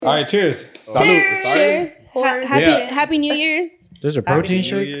All right, cheers. Cheers. Happy New Year's. There's a protein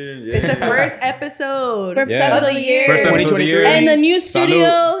shake. Yeah. It's the first episode. First episode of the year. First episode of the year. And the new studio.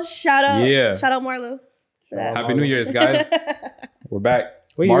 Salud. Shout out. Yeah. Shout out Marlo. Happy New Year's, guys. We're back.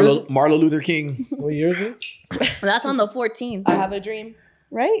 Marlo Luther King. What year is it? That's on the 14th. I have a dream.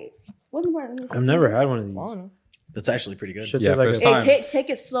 Right? What Martin? I've never had one of these. That's actually pretty good. Shit Yeah, tastes like first a- time. Take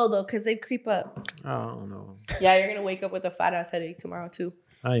it slow though, because they creep up. I don't know. Yeah, you're gonna wake up with a fat ass headache tomorrow too.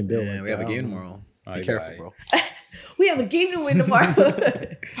 I ain't built Yeah, like we that. have a I game don't know. tomorrow. Be Alright, careful, bye. bro. We have a game to win tomorrow.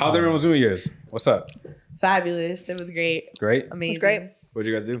 How's everyone's New Year's? What's up? Fabulous. It was great. Great. Amazing. It's great. What'd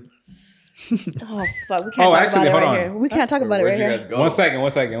you guys do? Oh fuck, we can't talk actually, about it hold right on. here. We can't talk about it Where'd right you here. guys go?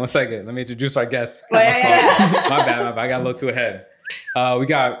 One second. Let me introduce our guests. Oh, yeah. My bad. I got a little too ahead. We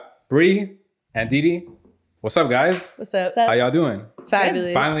got Bree and Dede. What's up, guys? What's up? So- How y'all doing?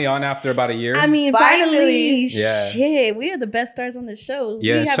 Fabulous. Finally on after about a year. I mean, Finally. finally, Yeah. shit, we are the best stars on the show.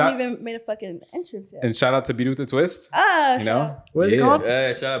 Yeah, we shout- haven't even made a fucking entrance yet. And shout out to Beauty with the Twist. Ah, You shout know? out. What is it Yeah. called?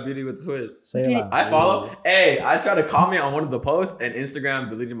 Hey, shout out Beauty with the Twist. Say it Beauty- loud. I follow. Hey, I tried to comment on one of the posts and Instagram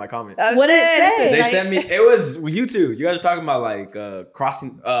deleted my comment. What did it say? They like- sent me. It was you two. You guys are talking about like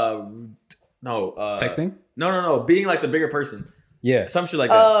crossing. Texting? No. Being like the bigger person. Yeah. Some shit like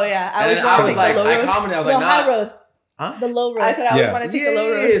that. Oh yeah. I and always then want I to was take like, the low I road. commented. I was the like, high nah. road. Huh? The low road. I said I always Yeah. want to take the low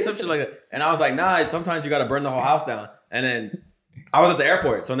road. Yeah, some shit like that. And I was like, nah. Sometimes you gotta burn the whole house down. And then I was at the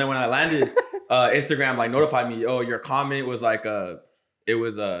airport. So then when I landed, Instagram like notified me. Oh, your comment was like it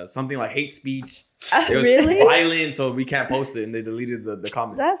was something like hate speech. It was Really? violent, so we can't post it. And they deleted the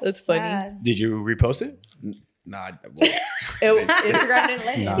comment. That's funny. sad. Did you repost it? Nah. Instagram didn't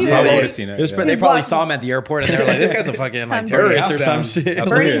let Nah, me. I probably would have seen it. It was, yeah. They probably saw him at the airport and they were like, "This guy's a fucking like I'm terrorist or burning some house down. shit." That's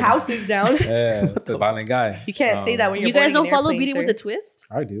Burning weird. houses down. Yeah, it's a violent guy. You can't say that when you're You guys don't boarding an follow airplane, Beauty with sir. the Twist?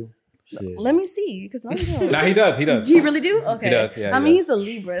 I do. Shit. Let me see, because I don't know. Nah, he does. He does. Do you really do? Okay. He does, yeah, I he mean, does. he's a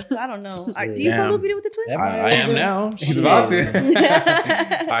Libra, so I don't know. Do you Damn. follow Beauty with the Twist? I am now. He's about to.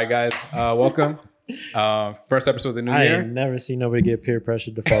 All right, guys. Welcome. First episode of the new I year. ain't never seen nobody get peer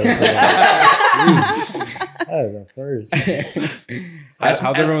pressured to follow someone. That is a first.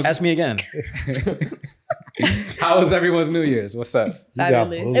 Ask me again. How was everyone's New Year's? What's up?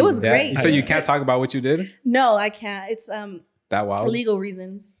 Fabulous. It was Yeah. great. You said you can't talk about what you did? No, I can't. It's That wild? for legal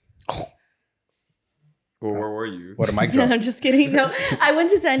reasons. Well, where were you? What a mic No, drop. I'm just kidding. No, I went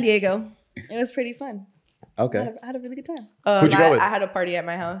to San Diego. It was pretty fun. Okay. I had a really good time. Who'd you go with? I had a party at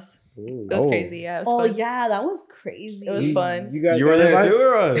my house. Ooh. It was Oh. crazy. Yeah, it was Oh fun. yeah, that was crazy. It was fun. You guys You were got there invited? too,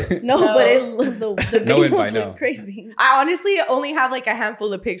 or what? No, No. but the No videos invite, looked no. crazy. I honestly only have like a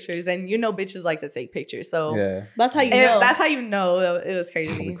handful of pictures, and you know, bitches like to take pictures. So Yeah. That's how you and know. that's how you know it was It was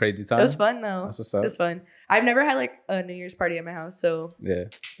crazy. a crazy It time. was fun though. That's what's It up. was fun. I've never had like a New Year's party at my house, so Yeah.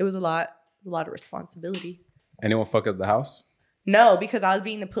 it was a lot. It was a lot of responsibility. Anyone fuck up the house? No, because I was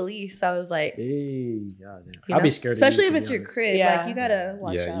being the police. I was like, Hey, goddamn. You I'd know? be scared. Especially of if you, it's your crib. Yeah. Like you gotta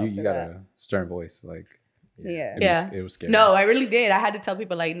watch yeah, out. you for got that. a stern voice. Like, Yeah. Yeah. It was scary. no, I really did. I had to tell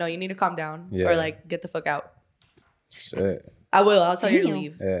people like, no, you need to calm down Yeah. or like get the fuck out. Shit. I will. I'll tell you to Damn.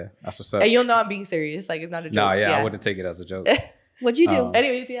 leave, Yeah. That's what's up. and you'll know I'm being serious. Like it's not a joke. Nah, yeah, I wouldn't take it as a joke. What'd you do?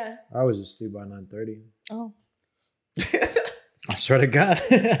 Anyways, yeah. I was asleep by 9:30. Oh, I swear to God.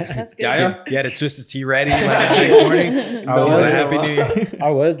 that's good. Yeah. You had a twisted tea ready by the next morning. I It was was, a happy New Year. I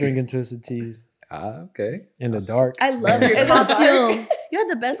was drinking twisted teas Okay. in the dark. I love your It's not costume. You had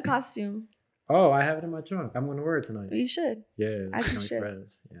the best costume. Oh, I have it in my trunk. I'm gonna wear it tonight. You should. Yeah, I it's can my shit.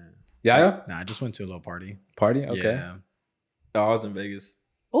 friends. Yeah. Yeah. Nah, I just went to a little party. Party? Okay. Yeah. Oh, I was in Vegas.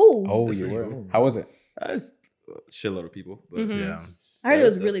 Oh, Oh, Good you for were. you. How was it? That's a shitload of people. But Mhm. Yeah. I heard it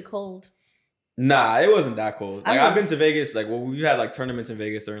was That's really cold. Nah, it wasn't that cold. I Like would- I've been to Vegas. Like, well, we've had like tournaments in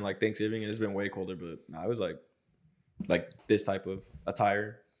Vegas during like Thanksgiving, and it's been way colder. But nah, it was like this type of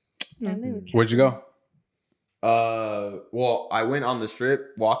attire. Man, they were Where'd you go? Well, I went on the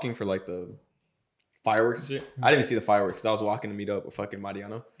strip walking for like the fireworks and shit. I didn't even see the fireworks. I was walking to meet up with fucking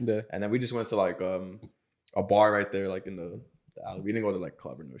Mariano, Yeah. and then we just went to like a bar right there, like in the alley. We didn't go to like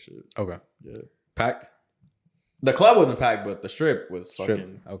club or no shit. Okay. Yeah, Packed? the club wasn't packed, but the strip was Strip.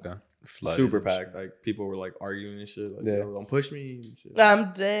 fucking Okay. super packed. Like people were like arguing and shit. Like, Yeah. yo, don't push me. And shit.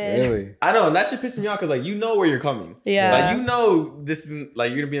 I'm dead. Really? I know, and that shit pissed me off because like you know where you're coming. Yeah. Like you know this isn't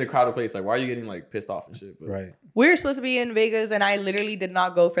like you're gonna be in a crowded place. Like why are you getting like pissed off and shit? But, Right. We were supposed to be in Vegas, and I literally did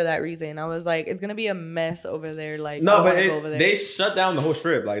not go for that reason. I was like, it's gonna be a mess over there. Like, I No, don't but wanna go over there. they shut down the whole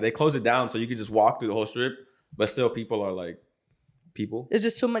strip. Like they closed it down so you could just walk through the whole strip, but still people are like people. It's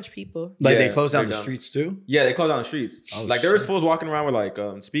just too much people. Like they Yeah, closed down they're the down. streets too. Yeah, they closed down the streets. Oh, like there was shit. fools walking around with like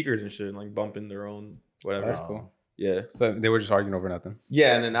speakers and shit, and, like bumping their own whatever. That's cool. Yeah, So they were just arguing over nothing.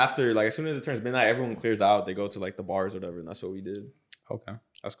 yeah, and then after like as soon as it turns midnight, everyone clears out. They go to like the bars or whatever, and that's what we did. Okay.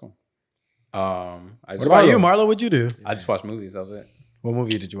 That's cool. I just What about you, watched- Marlo? What'd you do? I just watched movies. That was it. What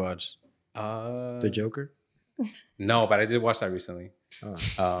movie did you watch? The Joker. No, but I did watch that recently.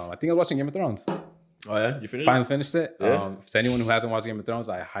 Oh. I think I was watching Game of Thrones. Oh yeah, you finished? Finally finished it. Yeah. To anyone who hasn't watched Game of Thrones,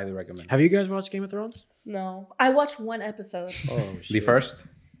 I highly recommend. Have you guys watched Game of Thrones? No, I watched one episode. Oh, The first?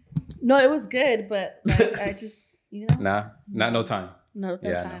 No, it was good, but like, I just Nah, no time. no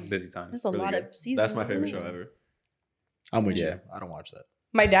Yeah, time. no, busy time. There's a Really lot good. of seasons. That's my favorite isn't show it? ever. I'm with Yeah. you. I don't watch that.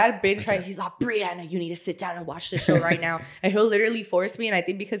 My dad been trying. He's like, Brianna, you need to sit down and watch the show right now. And he'll literally force me. And I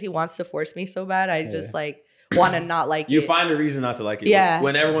think because he wants to force me so bad, I just like want to not like You it. find a reason not to like it. Yeah.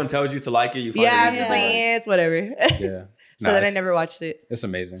 When everyone tells you to like it, you find Yeah, a I'm reason. just like, it's whatever. Yeah. So then I never watched it. It's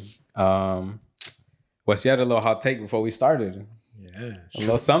amazing. Wes, you had a little hot take before we started. Yeah. A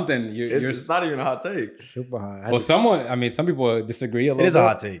little something. It's not even a hot take. Super high. Well, some people disagree a little It is a bit.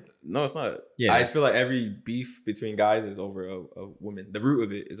 hot take. No, it's not. Yeah. I feel like every beef between guys is over a woman. The root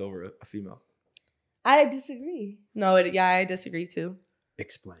of it is over a female. I disagree. No, I disagree too.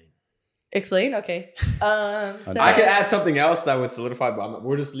 Explain. Explain? Okay. So I could add something else that would solidify, but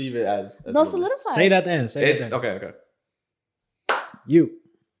we'll just leave it as No, women. solidify. Say that then. Say It's that then. okay. You.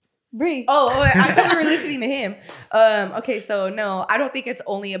 Bree. Oh, I thought we were listening to him. Okay, so no, I don't think it's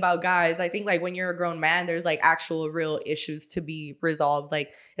only about guys. I think like when you're a grown man, there's like actual real issues to be resolved.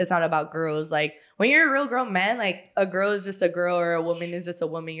 Like it's not about girls. Like when you're a real grown man, like a girl is just a girl or a woman is just a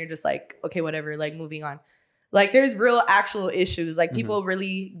woman. You're just like, okay, whatever, like moving on. Like there's real actual issues. Like people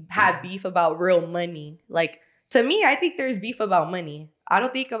really have beef about real money. Like to me, I think there's beef about money. I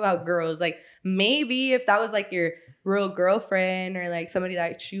don't think about girls. Like maybe if that was like your real girlfriend or like somebody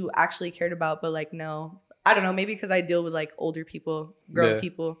that you actually cared about, but like no, I don't know, maybe because I deal with like older people, grown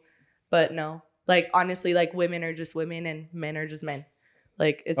people, but no, like honestly, like women are just women and men are just men,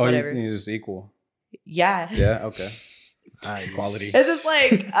 like it's whatever. You think it's just equal? Yeah. Okay. Equality. It's just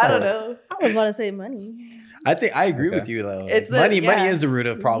like I don't know. I was about to say money. I think I agree Okay. with you though. It's money yeah. is the root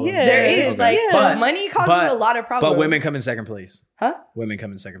of problems. Yeah. There is Okay. like Yeah. money causes a lot of problems, But women come in second place. Huh? Women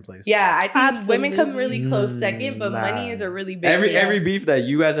come in second place. Yeah, I think Absolutely. women come really close second, but Nah. money is a really big Every deal. every beef that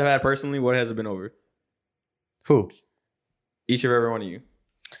you guys have had personally, what has it been over? Who? Each of every one of you.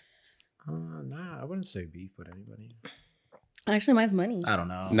 Nah, I wouldn't say beef with anybody. Actually, mine's money. I don't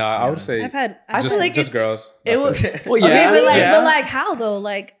know. No, to be I would honest. say I've had. I just, feel like just it's- girls. it That's was Well, Okay, yeah, but like, yeah. but like, how though?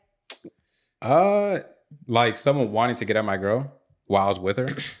 Like, Like someone wanting to get at my girl while I was with her,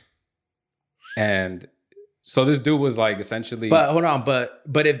 and so this dude was like essentially. But hold on,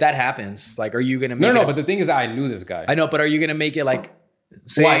 but if that happens, like, are you gonna make no. it? But the thing is, that I knew this guy. I know, but are you gonna make it like?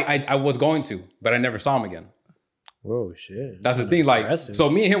 Say, Well, I was going to, but I never saw him again. Whoa, shit. That's the thing. Like, Aggressive. so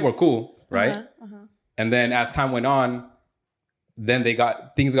me and him were cool, right? uh-huh. And then as time went on, then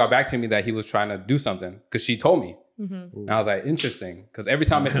things got back to me that he was trying to do something because she told me. And I was like, interesting. Because every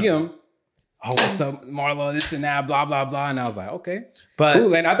time I see him, oh, what's up, Marlo, this and that, blah, blah, blah. And I was like, okay, but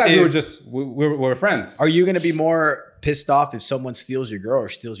cool. And I thought we if- were just, we were friends. Are you gonna be more pissed off if someone steals your girl or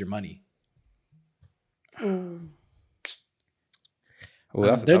steals your money? Well,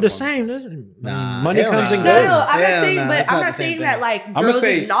 that's a They're tough the one. same, isn't it? Nah, money hell comes nah. and No, goes. no, I'm Hell not saying, nah, but it's I'm not not the same saying thing. that like I'ma girls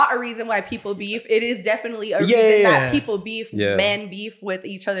say- is not a reason why people beef. It is definitely a Yeah, reason yeah, that yeah. people beef, Yeah. men beef with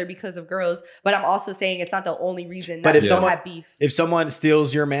each other because of girls. But I'm also saying it's not the only reason that But if people someone- have beef. If someone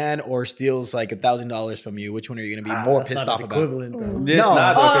steals your man or steals like $1,000 from you, which one are you gonna be more pissed off about? Equivalent though. It's No.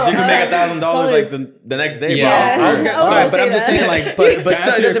 not though, because you can make $1,000 like the next day. Yeah, bro. I was gonna- I was sorry, gonna but say I'm just that. saying like, but To still, answer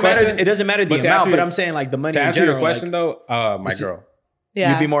it your doesn't matter. question- It doesn't matter the but to amount. answer But your- I'm saying like the money To in answer general. your question though, my Is it- girl.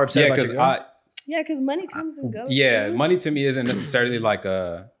 Yeah. You'd be more upset Yeah, about because your girl. Yeah, because money comes and goes. too. money to me isn't necessarily like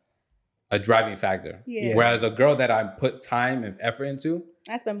a driving factor. Yeah. Whereas a girl that I put time and effort into,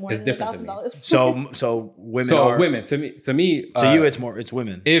 I spend more It's than different to me. $1,000. So women. so are, women to me. So you, it's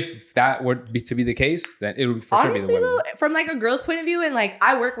women. if that were to be the case, then it would for Honestly sure be the women. though, from like a girl's point of view, and like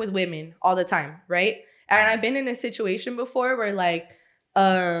I work with women all the time, right? And I've been in a situation before where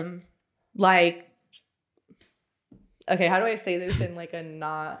okay, how do I say this in like a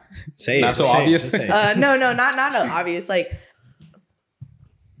not Say Not it, so just say it, obvious? just say it. no, not obvious. Like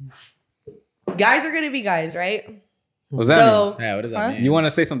guys are gonna be guys, right? What's that mean? So Yeah, what does that Huh? mean? You want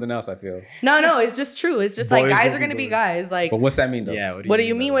to say something else? I feel. no, it's just true. It's just like Boys guys will are be gonna be boys. guys. Like But what's that mean though? Yeah. what do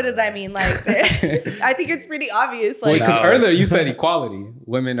you mean? What does that mean? Like I think it's pretty obvious. Well, Like because No, earlier it's- you said equality.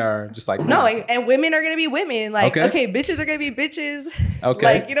 Women are just like no, men. and women are gonna be women. Like Okay. okay, bitches are gonna be bitches. Okay.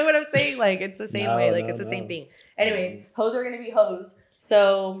 Like you know what I'm saying? Like it's the same No, way. Like no, it's the same no. thing. Anyways, hoes are gonna be hoes.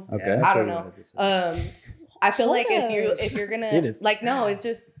 So Okay. I don't know. I feel like if you're See gonna this? like no, it's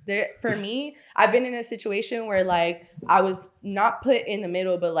just there for me. I've been in a situation where like I was not put in the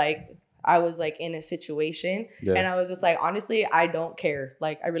middle, but like I was like in a situation. Yeah. And I was just like, honestly, I don't care.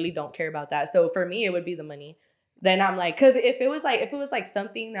 Like, I really don't care about that. So for me, it would be the money. Then I'm like, because if it was like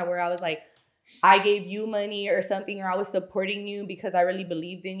something that where I was like, I gave you money or something, or I was supporting you because I really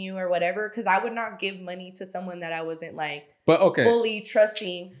believed in you or whatever, because I would not give money to someone that I wasn't like fully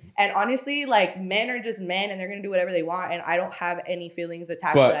trusting. And honestly, like, men are just men and they're gonna do whatever they want, and I don't have any feelings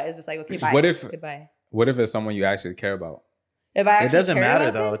attached to that. It's just like, okay, bye. Goodbye. What if it's someone you actually care about? If I it doesn't matter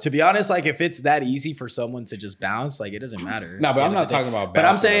though. To be honest, like if it's that easy for someone to just bounce, like it doesn't matter. No, but I'm not talking about. But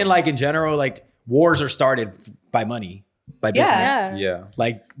I'm saying like in general, like wars are started by money, by business. Yeah.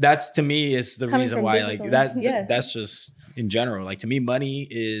 Like that's to me is the Coming reason from why business like owners. that. Yeah. That's just in general. Like to me, money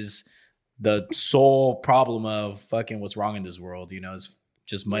is the sole problem of fucking what's wrong in this world. You know, it's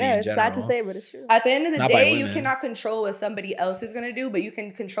just money in it's general. sad to say, but it's true. At the end of the Not by day, you women. cannot control what somebody else is gonna do, but you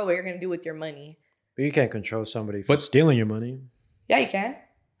can control what you're gonna do with your money. But you can't control somebody from stealing your money. Yeah, you can.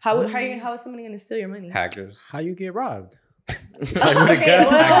 How is somebody gonna steal your money? Hackers. How you get robbed? Okay,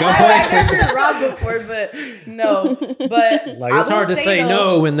 I've never been robbed before, but no. But Like it's hard to say though,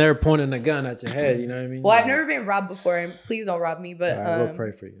 no when they're pointing a gun at your head. You know what I mean? Well, I've never been robbed before, and please don't rob me. But All right, we'll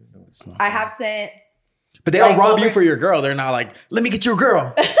pray for you. No, it's not. I have sent. But they don't like, rob over- you for your girl. They're not like, let me get your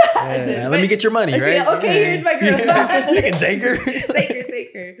girl. Man, let me get your money, right? Okay, here's my girl. You can take her.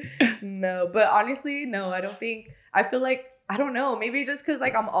 take her. No, but honestly, no, I don't think. I feel like, I don't know, maybe just because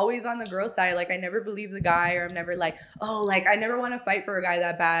like I'm always on the girl side. Like I never believe the guy, or I'm never like, oh, like I never want to fight for a guy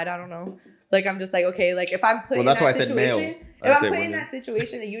that bad. I don't know. Like I'm just like, okay, like if I'm put in that situation, if I'm put in that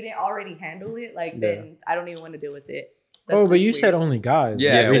situation and you didn't already handle it, like then I don't even want to deal with it. That's But you just said weird. only guys.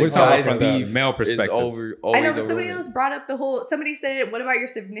 Yeah, we're talking from the beef male perspective. I know, but somebody else brought up the whole. Somebody said, "What about your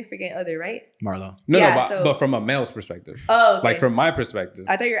significant other?" Right? Marlo. No, but from a male's perspective. Oh, okay. Like from my perspective.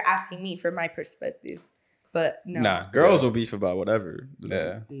 I thought you were asking me from my perspective, but no. Nah, Girls will beef about whatever.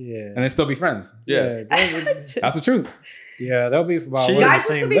 Yeah. Yeah. And they still be friends. Yeah. That's the truth. Yeah, they'll be about She- wearing the Guys will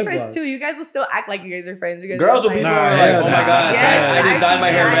same still be lip friends gloss. too. You guys will still act like you guys are friends. You guys Girls will are be like, like, oh my god, Yes, I just dyed my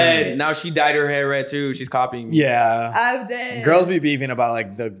hair I've seen red. it. Now she dyed her hair red too. She's copying me. Yeah. I'm dead. Girls be beefing about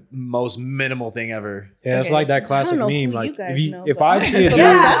like the most minimal thing ever. Yeah, it's Okay. like that classic know meme. who Like you guys if know, if but I I see a feel dude,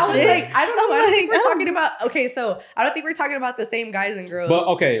 like Yeah, I was shit. like, I don't know. I don't think we're I'm like, talking about. Okay, so I don't think we're talking about the same guys and girls.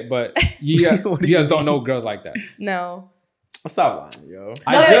 But you guys don't know girls like that. No. Stop lying, yo. That's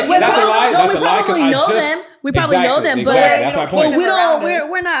a lie. That's we a lie. 'cause probably I know just- them. We probably know them, Exactly. but That's my point. but we don't. Around us.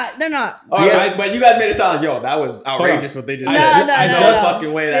 We're not. They're not. Oh, Yeah. but you guys made it sound like, yo, that was outrageous what they just No, said. no, I no, no no.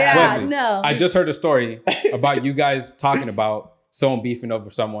 fucking way that Yeah, happened. no. I just heard a story about you guys talking about someone beefing over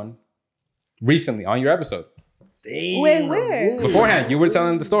someone recently on your episode. Wait, where? Beforehand, you were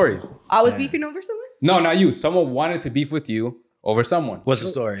telling the story. I was beefing over someone. No, not you. Someone wanted to beef with you over someone. What's the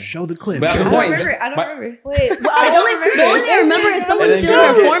story? show the clip. But that's the I don't point. remember. I don't remember. Wait, well, the only thing I remember is someone And then stealing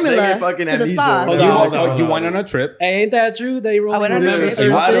girls a get- formula they get fucking to the amnesia. sauce. Hold You, on, went- hold on, you hold went on. on a trip, Hey, ain't that true? They really went on a remember trip.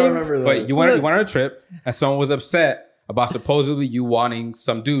 certain I don't things? remember but those. you went on a trip, and someone was upset about supposedly you wanting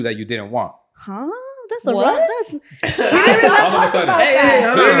some dude that you didn't want. Huh? That's a What? rough. That's. All of a sudden, Hey,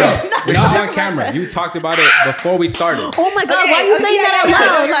 no, not on camera. You talked about it before we started. Oh my god! Okay, Why are you okay, saying that yeah, out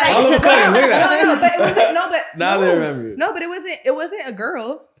loud? yeah, All of a sudden, look at that. No, but it wasn't. No, but Now no. they remember. No, but it wasn't. It wasn't a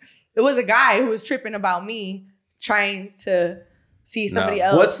girl. It was a guy who was tripping about me trying to see somebody No.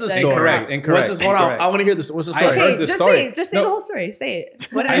 else. What's the that- story? Incorrect. What's this? Hold on. Incorrect. I want to hear this. What's the I story? heard Okay, the just story. say it. Just say No. the whole story. Say it.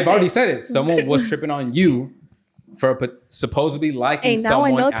 What did I I've say? already said it. Someone was tripping on you for supposedly liking Hey, now I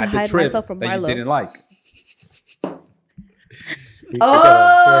someone know at to the hide trip myself from that you Marlo. didn't like.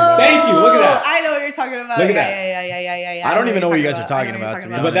 Oh, Thank you. Look at that. I know what you're talking about. Look at yeah, that. Yeah. I don't even know what you guys you're are talking I know what about, you're to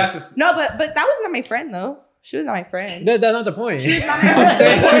be talking But that's just, No, but that was not my friend though. She was not my friend. That's not the point. She was not my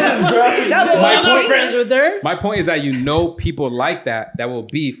friend. No, but My what I'm point- saying- friends with her. my point is that you know people like that will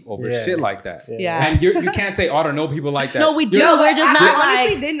beef over Yeah. shit like that. Yeah. And you can't say, oh, I don't know people like that. No, we do. No, We're just I not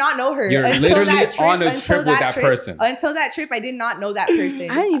honestly like. did not know her. You're until literally that trip, on a until trip with that person. Until that trip, I did not know that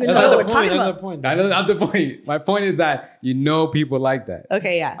person. I didn't even That's know not what the we're point. talking That's about. the point. That's not the point. My point is that you know people like that.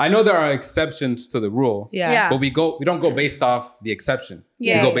 Okay, yeah. I know there are exceptions to the rule. Yeah. But we don't go based off the exception.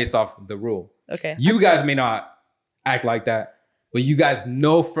 Yeah. We go based off the rule. Okay. You guys may not act like that, but you guys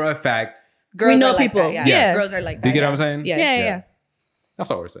know for a fact. Girls know are like people. that, yeah. Yeah. Girls are like that. Do you get yeah. what I'm saying? Yes. Yeah. That's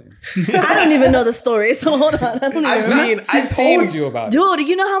all we're saying. I don't even know the story, so hold on. I don't even I've remember. seen. I've seen. Told you about it. Dude, do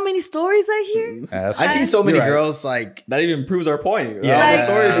you know how many stories I hear? Yeah, that's I've fine. seen so many You're right. girls like. That even proves our point. Yeah. All the Like,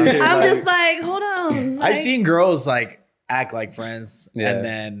 stories we hear, I'm just like, hold on. Like, I've seen girls like act like friends, Yeah. and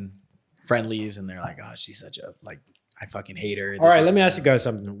then friend leaves, and they're like, "Oh, she's such a like. I fucking hate her." All right, let me ask you guys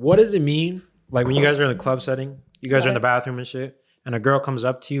something. What does it mean, like when you guys are in the club setting, you guys are in the bathroom and shit, and a girl comes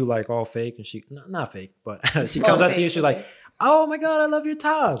up to you like all fake, and she not fake, but she comes up to you, she's like, oh my god, I love your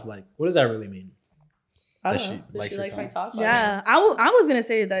top. Like, what does that really mean? I That don't she know. likes She your likes my top. Yeah, I was gonna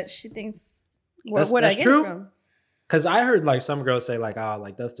say that she thinks where'd I That's get true. it from? Because I heard like some girls say like, oh,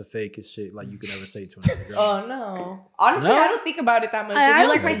 like that's the fakest shit like you could ever say to another girl. Oh no. Honestly, No? I don't think about it that much. I If you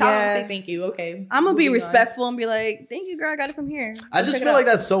like don't- my top, I'm yeah. gonna say thank you. Okay. I'm gonna be moving on. respectful and be like, "Thank you, girl. I got it from here." I Go just check it feel like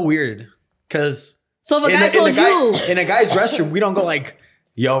out. that's so weird. Because So if a guy told you, in a guy's restroom, we don't go like,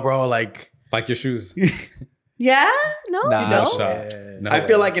 yo, bro, like. Like your shoes. yeah, no, Nah, you No don't. shot. No I way.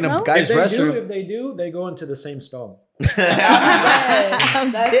 feel like in a No? guy's restroom. If they do, they go into the same stall.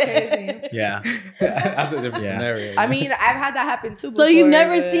 Yes, that's crazy. Yeah. That's a different Yeah. scenario. I mean, I've had that happen too. So you've before,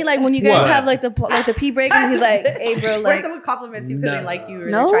 never but- seen like when you guys What? have like the pee break and he's like, "Hey, bro, where like." someone compliments you because No. they like you or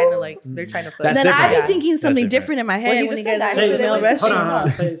No? they're trying to flip. That's Then different. I'd Yeah. be thinking something different. different in my head Well, you when you just guys said are that. in the male Say- Hold restroom. on,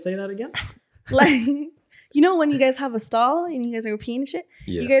 hold on. Say that again. Like, you know when you guys have a stall and you guys are peeing and shit,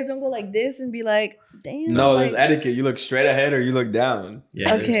 Yeah. you guys don't go like this and be like, "Damn." No, like, there's etiquette. You look straight ahead or you look down.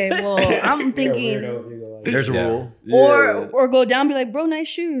 Yeah. okay, well, I'm thinking, There's a rule. or go down, and be like, "Bro, nice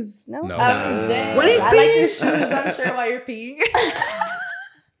shoes." No, No. Dang. When he's I like your peeing. shoes. I'm sure why you're peeing.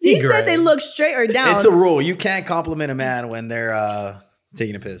 he Great. said they look straight or down. It's a rule. You can't compliment a man when they're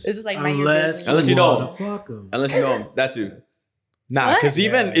taking a piss. It's just like mind your Unless, business. Unless you know him. fuck him. Unless you know him. That's you. Nah, What? because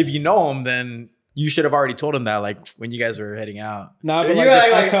even Yeah. if you know him, then you should have already told him that, like when you guys were heading out. Nah, but You like, gotta,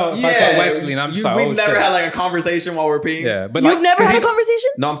 if I tell Wesley, and I'm just like, we've oh, never shit. had like a conversation while we're peeing. Yeah, but You've like, never 'cause had a he- conversation?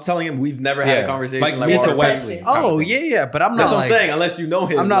 No, I'm telling him we've never had Yeah. a conversation. Like me while to we're Wesley. peeing. Oh yeah, but I'm not. That's what I'm like, saying. Unless you know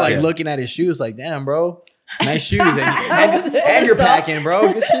him. I'm not like Yeah. looking at his shoes like, damn, bro, nice shoes, and you're packing,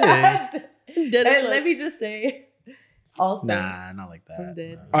 bro. Good shit. Dead as And fuck. let me just say, also, Nah, not like I'm that.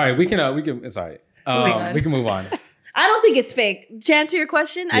 dead. No. All right, we can. Sorry, Moving on. we can move on. I don't think it's fake. To answer your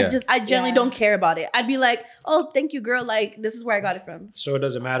question, Yeah. I generally Yeah. don't care about it. I'd be like, "Oh, thank you, girl. Like, this is where I got it from." So it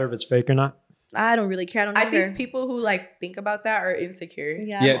doesn't matter if it's fake or not. I don't really care. I don't know I her. think people who like think about that are insecure.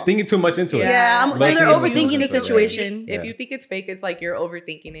 Yeah, thinking too much into it. Yeah, I'm Like, either if you overthinking the think it's situation. If Yeah. you think it's fake, it's like you're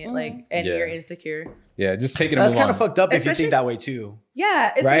overthinking it, like, and Yeah. you're insecure. Yeah, just take it. And That's move kind on. of fucked up if you Especially- think that way too.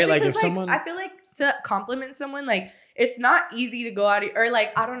 Yeah, especially Like, 'cause, if someone- I feel like to compliment someone, like it's not easy to go out of, or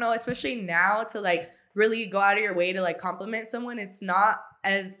like I don't know, especially now to like really go out of your way to like compliment someone. It's not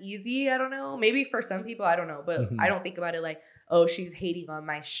as easy. I don't know. Maybe for some people, I don't know, but Mhm. I don't think about it like, oh, she's hating on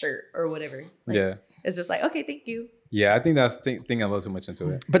my shirt or whatever. Like, Yeah, it's just like, okay, thank you. yeah. I think that's thinking a little too much into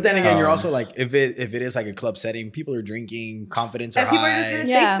it. But then again, you're Um, also like, if it is like a club setting, people are drinking, confidence And are people high. are just gonna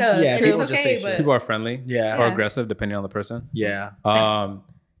Yeah. say stuff. Yeah, and people it's just okay, say but shit. People are friendly Yeah. or Yeah. aggressive, depending on the person. Yeah.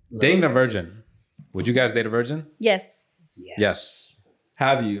 Dating a virgin. Would you guys date a virgin? Yes. Yes.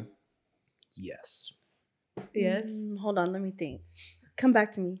 Have you? Yes. yes. Hold on. Let me think. Come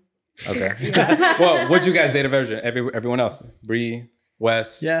back to me. Okay. Well, would you guys date a virgin? Everyone else, Bree,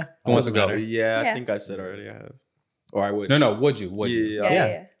 Wes. Yeah. Who wants to Doesn't go? matter. Yeah, Yeah. I think I've said already I have. Or I would. No. Would you? Would you? Yeah. Yeah. Yeah.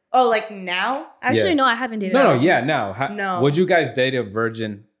 yeah. Oh, like now? Actually, Yeah. no, I haven't dated. No. a virgin. Yeah. Now, No. Would you guys date a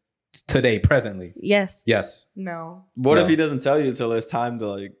virgin today, presently? Yes. Yes. No. What No. if he doesn't tell you until it's time to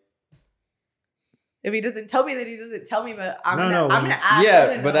like? If he doesn't tell me, then he doesn't tell me. But I'm No, gonna, no, I'm when- gonna ask. I'm Yeah,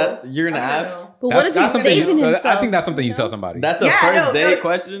 gonna but know. that you're gonna I'm gonna ask. know. But what if he's something saving himself? I think that's something you know? tell somebody. That's a Yeah, first no, date no.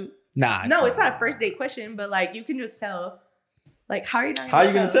 question. Nah. No, it's not a first date question, but like you can just tell. Like, how are you not? How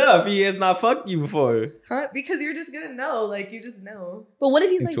you gonna tell if he has not fucked you before? Huh? Because you're just gonna know. Like, you just know. But what if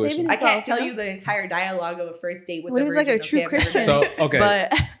he's like Intuition. saving I himself? can't tell know? you the entire dialogue of a first date with. What a if he's like a virgin, true okay? I've never Christian? done So okay,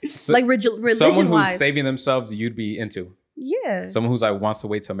 But So- like someone religion who's wise. saving themselves, you'd be into. Yeah. Someone who's like wants to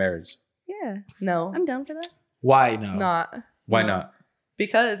wait till marriage. Yeah. no, I'm down for that. Why no? not. Why No. not?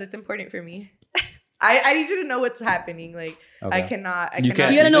 Because it's important for me. I need you to know what's happening. Like, I Okay. cannot. I You cannot.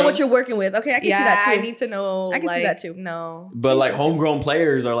 can't You gotta teach know him? what you're working with. Okay, I can see Yeah, that too. I need to know. I can see like, that too. No. But like homegrown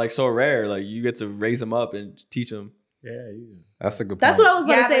players are like so rare. Like you get to raise them up and teach them. Yeah. You That's a good point. That's what I was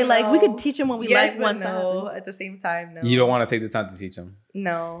about Yeah, to say. but Like we no. could teach him what we Yes, like but once that no. happens. At the same time, no. You don't want to take the time to teach him.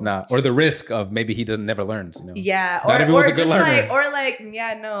 No. Nah. Or the risk of maybe he doesn't never learns. You know. Yeah. Not Or, everyone's or a good just learner. like, or like,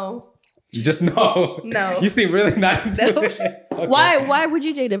 yeah, no. You just know. No. You seem really not into No. it. Okay. Why would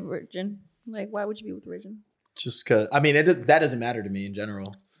you date a virgin? Like why would you be with a virgin? Just cause I mean that doesn't matter to me in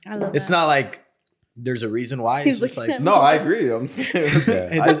general. I love It's that. not like there's a reason why. He's It's just looking like at No, I agree. I'm saying.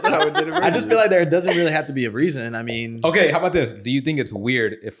 Yeah. I just said I would did it. I just feel like there doesn't really have to be a reason. I mean, Okay, how about this? Do you think it's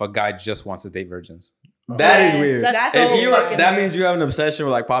weird if a guy just wants to date virgins? That is weird. That's If so you fucking that weird. means you have an obsession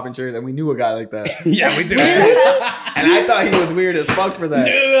with like popping cherries, and we knew a guy like that. Yeah, we do. And I thought he was weird as fuck for that.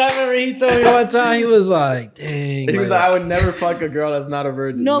 Dude, I remember he told me one time, he was like, dang. He was like, I would never fuck a girl that's not a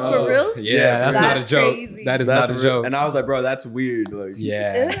virgin. No, for real? Yeah, that's not a That's joke. crazy. That is That's not a real. joke. And I was like, bro, that's weird. Like,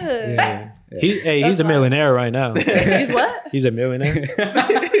 Yeah. Yeah. He's a millionaire right now. He's what? He's a millionaire.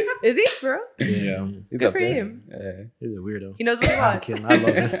 Is he, bro? Yeah. He's Good up for there. him. Yeah. He's a weirdo. He knows what he I'm wants. kidding. I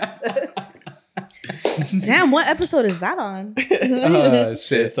love him. Damn, what episode is that on?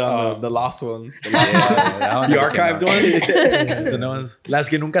 Shit. it's on the lost ones. The, Yeah, the archived ones. The no ones. Las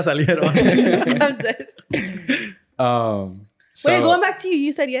que nunca salieron. I'm dead. So Wait, going back to you,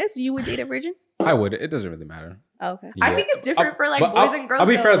 you said yes? You would date a virgin? I would. It doesn't really matter. Oh, okay. I think it's different for like But boys and girls. I'll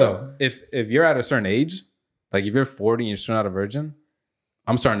be fair though. If you're at a certain age, like if you're 40 and you're still not a virgin,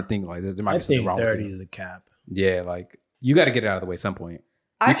 I'm starting to think like there might I be something think wrong 30 with you. is the cap. Yeah, like you got to get it out of the way at some point.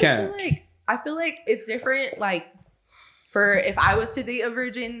 I You just can't. feel like it's different. Like for if I was to date a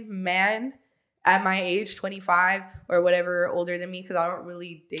virgin man at my age, 25 or whatever, older than me, because I don't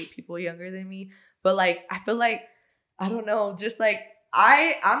really date people younger than me. But like I feel like I don't know, just like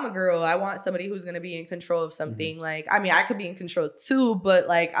I'm a girl. I want somebody who's gonna be in control of something. Like I mean, I could be in control too, but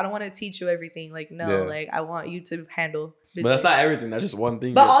like I don't want to teach you everything. Like no, Yeah. like I want you to handle. But that's not everything. That's just one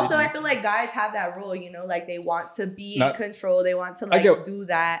thing. But you're also, teaching. I feel like guys have that role, you know, like they want to be Not- in control. They want to I like get- do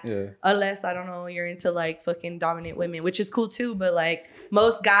that. Yeah. Unless, I don't know, you're into like fucking dominant women, which is cool too. But like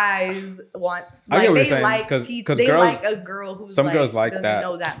most guys want, I like get what you're they saying, like 'cause they girls- like a girl who's some girls like doesn't that.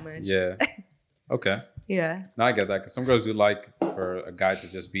 know that much. Yeah. Okay. Yeah. No, I get that because some girls do like for a guy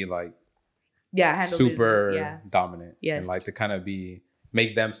to just be like Yeah. Handle super business. Yeah. dominant. Yes. And like to kind of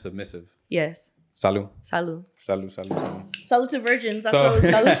make them submissive. Yes. Salud. Salud. Salud, salud, salud. Salute to virgins. That's So- what I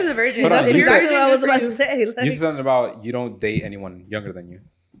was Salud to the virgin. Hold on, That's you exactly said- what I was about to Good for say. Like, You said something about you don't date anyone younger than you.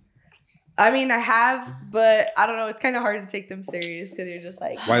 I mean, I have, but I don't know. It's kind of hard to take them serious because you're just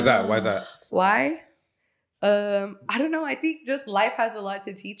like, Why is that? Why is that? Why? I don't know. I think just life has a lot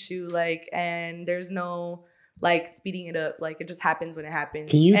to teach you, like, and there's no like speeding it up. Like it just happens when it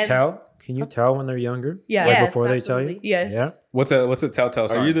happens. Can you And- tell? Can you tell when they're younger? Yeah. Like Yes, before they tell you? absolutely. Yes. Yeah. What's a telltale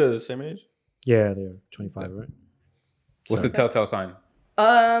sign? Are you the same age? Yeah, they're 25, right? What's the telltale sign?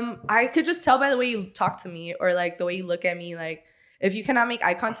 I could just tell by the way you talk to me or like the way you look at me. Like if you cannot make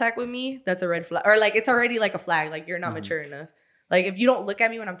eye contact with me, that's a red flag. Or like it's already like a flag. Like you're not mature enough. Like if you don't look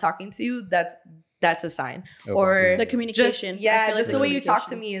at me when I'm talking to you, that's a sign. Okay. Or the communication. Just, yeah, I feel just like the way you talk to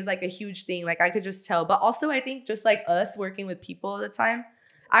communication. me is like a huge thing. Like I could just tell. But also I think just like us working with people all the time,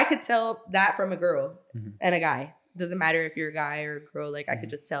 I could tell that from a girl and a guy. Doesn't matter if you're a guy or a girl. Like I could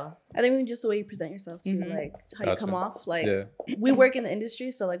just tell. I think just the way you present yourself too, Mhm. like how Gotcha. you come off. Like Yeah. we work in the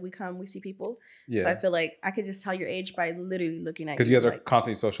industry, so like we see people. Yeah. So I feel like I could just tell your age by literally looking at you. Because you guys are like,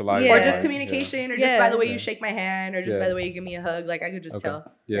 constantly socializing. Yeah. Or just like, communication or just Yeah. by the way you Yeah. shake my hand or just Yeah. by the way you give me a hug. Like I could just Okay. tell.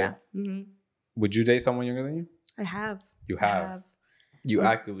 Yeah. hmm Would you date someone younger than you? I have. You I have. You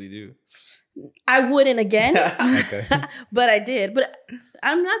actively do. I wouldn't again, Okay. but I did. But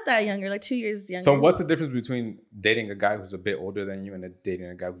I'm not that younger, like 2 years younger. So what's the difference between dating a guy who's a bit older than you and dating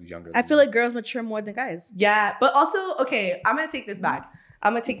a guy who's younger than I you? feel like girls mature more than guys. Yeah, but also okay. I'm gonna take this back.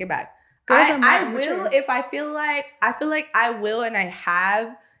 I'm gonna take it back. Girls are I more will mature. if I feel like I will and I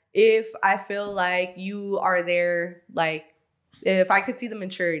have if I feel like you are there. Like if I could see the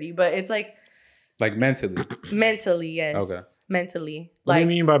maturity, but it's like mentally. mentally, yes. Okay. Mentally, What do you like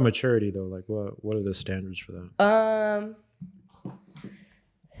mean by maturity though? Like what are the standards for that?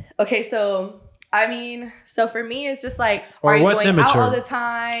 Okay, so I mean, so for me, it's just like, Or are you what's going out immature? all the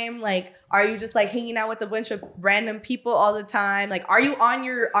time? Like, are you just like hanging out with a bunch of random people all the time? Like, are you on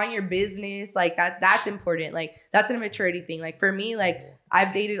your business? Like that's important. Like that's an immaturity thing. Like for me, like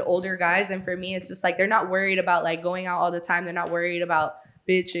I've dated older guys, and for me, it's just like they're not worried about like going out all the time. They're not worried about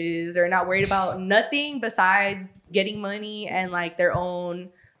bitches. They're not worried about nothing besides getting money and like their own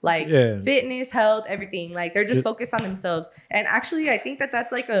like Yeah. fitness, health, everything. Like they're just Just- focused on themselves. And actually, I think that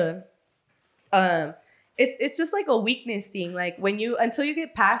that's like a it's just like a weakness thing. Like when you until you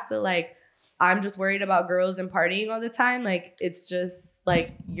get past the like I'm just worried about girls and partying all the time, like it's just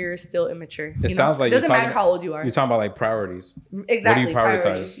like you're still immature. It sounds like it doesn't you're matter talking- how old you are. You're talking about like priorities. Exactly. What do you prioritize?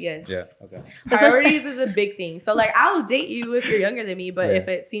 Priorities, yes. Yeah. Okay. Priorities is a big thing. So like I will date you if you're younger than me, but Yeah. if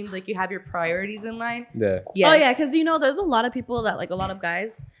it seems like you have your priorities in line, Yeah. yes. Oh yeah, because there's a lot of people that like a lot of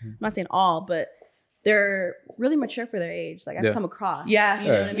guys. I'm not saying all, but they're really mature for their age. Like I've Yeah. come across. Yeah. You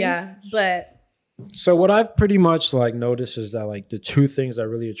know what I mean? Yeah. But So what I've pretty much like noticed is that like the two things that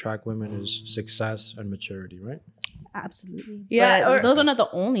really attract women is success and maturity, right? absolutely. Yeah, But or- those are not the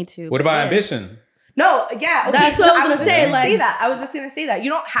only two. What but about yeah. ambition? No, yeah. Okay, That's so what I was just gonna say, gonna like- that. I was just gonna say that. You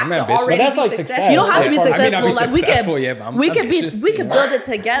don't have I'm to ambitious. already But that's be like successful. success. You don't have to be I mean, successful. I'll be Like successful, we yeah, could, but I'm we could be, ambitious, we you could know? build it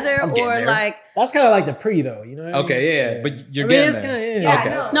together, I'm getting or there. like That's kind of like the pre though, you know what I mean? Okay, yeah, but you're I mean, getting it's there. kinda, Yeah, Okay.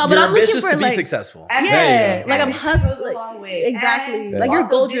 no. no, but You're I'm looking ambitious for to be like successful. And Yeah, you go. like I'm ambition goes hustling. a long way. Exactly. And Like you're also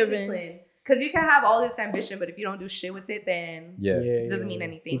goal driven. discipline. Because you can have all this ambition, but if you don't do shit with it, then Yeah. it doesn't mean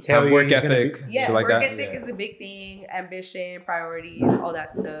anything. He tell Have you work he's gonna ethic. be- Yeah, shit like work that. ethic Yeah. is a big thing. Ambition, priorities, all that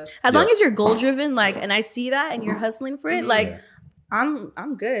stuff. As long as you're goal driven, like, and I see that, and you're hustling for it, like, Yeah.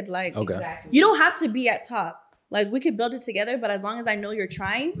 I'm good. Like, Okay. Exactly. you don't have to be at top. Like, we could build it together, but as long as I know you're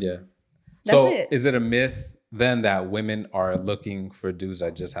trying, Yeah. That's So it. is it a myth then that women are looking for dudes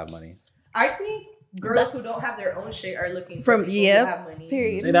that just have money? I think girls who don't have their own shit are looking From- for people yep, who have money.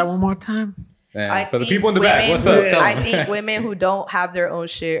 period. Say that one more time. And I for the think people in the back, women what's up? who- Tell I them. think women who don't have their own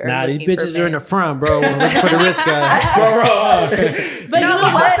shit are Nah, these looking for bitches are in men. the front, bro. Looking for the rich guy. But No, you but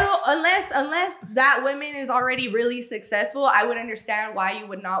know what? also unless that woman is already really successful, I would understand why you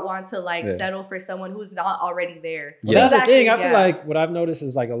would not want to like Yeah. settle for someone who's not already there. But that's the Exactly, thing. I feel yeah. like what I've noticed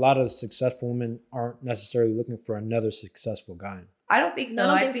is like a lot of successful women aren't necessarily looking for another successful guy. I don't think so.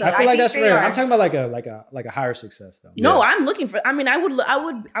 No, I don't think so. I feel like that's they rare. are. I'm talking about like a higher success though. No, I'm looking for. I mean, I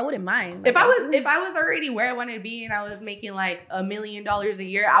wouldn't mind. If I was already where I wanted to be and I was making like $1 million a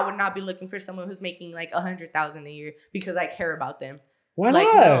year, I would not be looking for someone who's making like 100,000 a year because I care about them. Why Like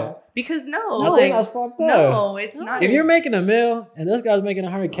not? no, because no, I like, think that's fucked up. no, it's not. If you're making $1 million and this guy's making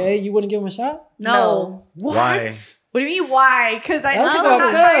 100K, you wouldn't give him a shot? no. what? Why? What do you mean? Why? Because I'm That's not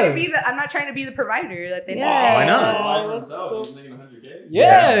fucked trying up. to be the. I'm not trying to be the provider. That they Yeah. Why not? Buy for himself. He's making 100K.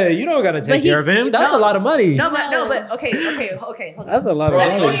 Yeah, you don't gotta take But care of him. That's no. a lot of money. No, but okay. Hold on. That's a lot Bro, of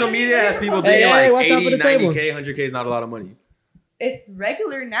money. social media has people Hey, thinking hey, like watch out for 80, the table. 90K, 100K is not a lot of money. It's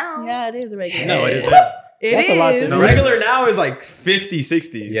regular now. Yeah, it is a regular. No, it isn't. It That's is. a lot to The know. regular now is like 50,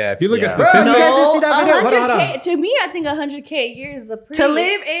 60. Yeah, if you look at Yeah. Bro, statistics, you guys didn't see that video? Hold on, hold on. 100K to me, I think 100K a year is a pretty To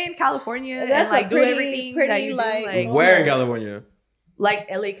live in California That's and like a do pretty- everything pretty, that you like- do, Where in California? like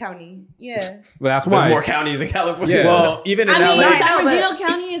LA County. Yeah. but that's There's why. more counties in California. Yeah. Well, even in I mean, LA, I know, San Bernardino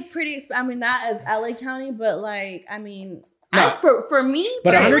County is pretty. I mean, not as LA County, but like, I mean, No. for me,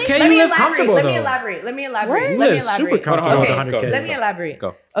 But personally, 100K, Let you me live elaborate. comfortable Let me though. elaborate. Let me You elaborate. live super comfortable with Okay, 100K. let me elaborate.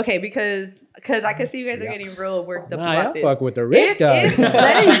 Go. Okay, because I can see you guys are getting real worked up Nah, about y'all this. fuck with the rich guy.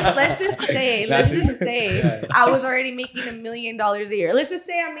 Let's just say I was already making $1 million a year. Let's just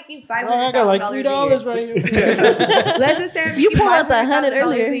say I'm making Oh, I got like $3 $500,000 right here. a year. Let's just say I'm You making pulled out that 100 $500,000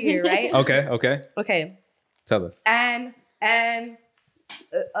 earlier. a year, right? Okay. Okay, Tell us. and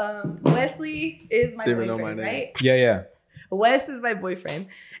Wesley is my Didn't even know boyfriend, my name. right? Yeah. Wes is my boyfriend,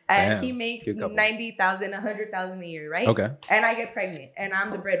 and Damn, he makes good couple. 90,000, 100,000 a year, right? Okay. And I get pregnant, and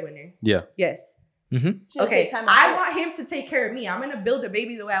I'm the breadwinner. Yeah. Yes. She'll Okay. take time I out. want him to take care of me. I'm gonna build a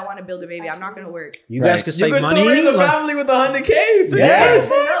baby the way I want to build a baby. I'm not gonna work. You guys Right. could You save could money. still raise a like- family with 100K. Yes.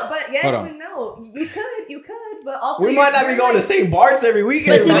 But no, but yes, Hold on. but no. You could, but also We might not be going to St. Bart's every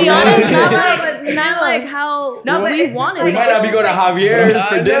weekend. But to be bro. honest, not Yeah. like not like how No, but we it's wanted. just We it. might not be going to Javier's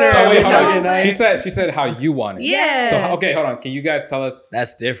for I dinner. know. So wait, every hold on. fucking night. She said how you want it. Yes. So okay, hold on. Can you guys tell us?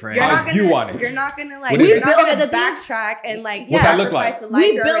 that's different. You're How not gonna. you want it. You're not gonna like. What is You're it? not gonna The things- backtrack and like. What's that look like? sacrifice the life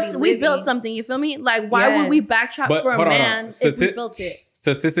we you're built already we built living. something. You feel me? Like why would we Yes. backtrack But for a hold on, man if we built it?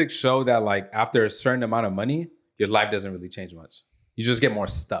 Statistics show that like after a certain amount of money, your life doesn't really change much. You just get more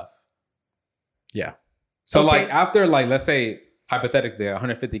stuff. Yeah. So Okay. like after like let's say hypothetically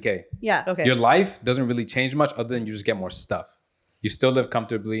 150K, Yeah. Okay. your life doesn't really change much other than you just get more stuff. You still live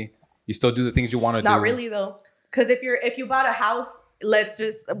comfortably. You still do the things you want to do. Not really though, because if you bought a house,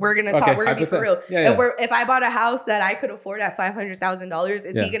 we're gonna Okay, be for real. yeah. If I bought a house that I could afford at $500,000,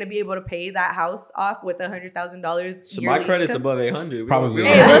 is Yeah. he gonna be able to pay that house off with $100,000? So my credit's above 800. Probably.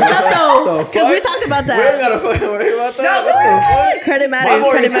 Hey, what's up though? The Because we fuck? talked about We don't that. gotta fucking worry about that. No, what the fuck? Credit My matters.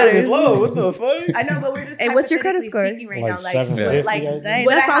 mortgage Credit is matters. low. What the fuck? I know, but we're just Hey, what's your credit hypothetically score? speaking right Like now, 750, like I Dang,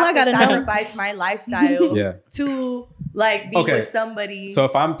 would that's I all have I gotta to know. sacrifice my lifestyle Yeah. to like be Okay. with somebody? So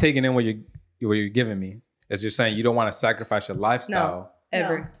if I'm taking in what you're giving me, as you're saying you don't want to sacrifice your lifestyle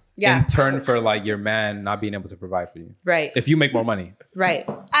ever. Yeah. in turn for like your man not being able to provide for you. Right. If you make more money. Right.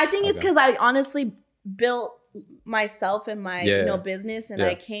 I think it's Okay. because I honestly built myself and my Yeah. business, and Yeah.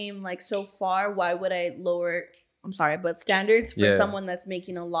 I came like so far. Why would I lower? I'm sorry, but standards for Yeah. someone that's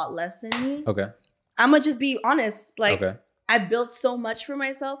making a lot less than me. Okay. I'm gonna just be honest. Like Okay. I built so much for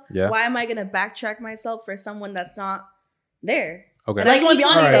myself. Yeah. Why am I gonna backtrack myself for someone that's not there? Okay. And I just want to be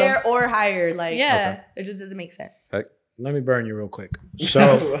honest. Alright. There. there or higher. Like, Yeah. it just doesn't make sense. Let me burn you real quick.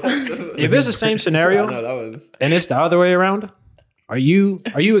 So if it's the same scenario No, that was. and it's the other way around, are you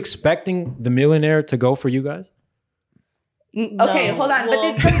expecting the millionaire to go for you guys? Okay, No. hold on.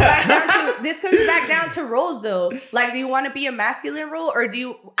 Well- But this comes back down to roles though. Like, do you want to be a masculine role or do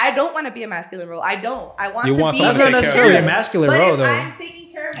you? I don't want to be a masculine role. I don't. I want You to want be. someone That's to not take care of necessarily you. a masculine But role, if though. I'm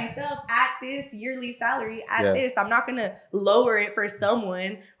taking care of myself at this yearly salary, at Yeah. this, I'm not gonna lower it for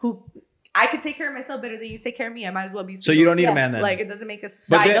someone who I could take care of myself better than you take care of me. I might as well be. So you don't need a man then? Like, it doesn't make us.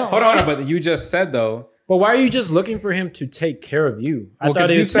 But I then, don't. hold on, but you just said though. But why are you just looking for him to take care of you? I Well, thought 'cause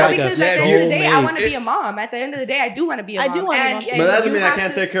it you was said- like a Because at the end of the day, I soulmate. want to be a mom. At the end of the day, I do want to be a mom. I do wanna be a mom. And But that doesn't you mean I have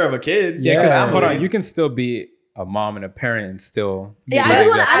can't to- take care of a kid. Yeah, 'cause Yeah. hold on. You can still be a mom and a parent and still. Yeah, I be just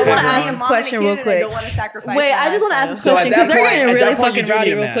wanna- just I just wanna as a ask mom. this I'm a mom question and a real kid and quick. I don't want to sacrifice. Wait, I my just want to ask lifestyle. this So at question that because they're point- getting at really that point, you fucking do need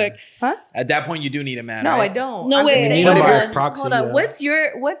rowdy a real man. quick. At that point, you do need a man. No, right? I don't. No, I'm wait. just saying- Hold need a on. proxy, Hold on. yeah.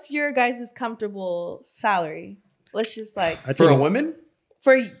 What's your guys' comfortable salary? Let's just like I For a think- woman,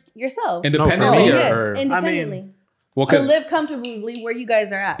 for yourself. Independently, No, for me. or Independently. well, To because live comfortably where you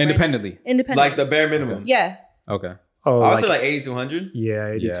guys are at. right? independently. Independently. Like the bare minimum. Yeah. Okay. Oh, I would like, say like 80 to 100. yeah,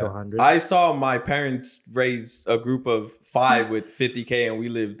 80 Yeah. to 100. I saw my parents raise a group of 5 with 50K and we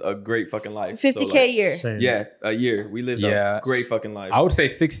lived a great fucking life. 50K So, a like, year. Same. Yeah, a year. We lived Yeah. a great fucking life. I would say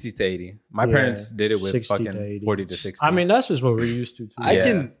 60 to 80. My Yeah, parents did it with 60 to fucking 80. 40 to 60. I mean, that's just what we're used to. Too. I Yeah.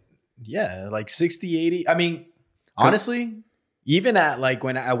 can, like 60, 80. I mean, honestly, even at like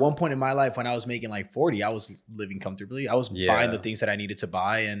at one point in my life when I was making like 40, I was living comfortably. I was Yeah. buying the things that I needed to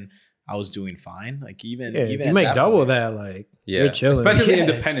buy and I was doing fine. Like even Yeah, even if at you make that double point. that, like yeah, you're chilling. especially Yeah.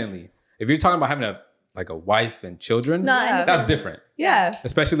 independently. If you're talking about having a wife and children, No, Yeah. that's different. Yeah.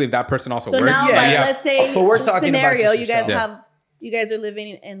 Especially if that person also So works. now, Yeah. like, Yeah. let's say But we're talking about scenario, just you guys yourself. you guys are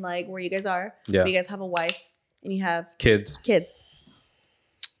living in like where you guys are. Yeah. You guys have a wife and you have Kids. kids.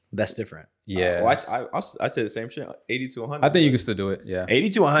 That's different. Yeah. I said the same shit. 80 to 100. I think you can still do it. Yeah. 80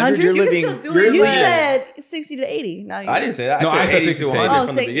 to 100, you're You can living. still do You're it, You but- living. said 60 to 80. Now I didn't say that. No, I I said said 80 60 to to 100 80. from Oh,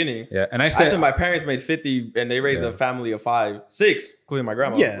 the 60. beginning. Yeah. And I I said, said my parents made 50 and they raised Yeah. a family of 6, including my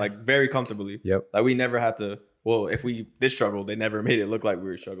grandma. Yeah. Like very comfortably. yep, Like we never had to. Well, if we did struggle, they never made it look like we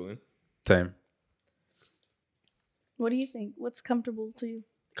were struggling. same. What do you think? What's comfortable to you?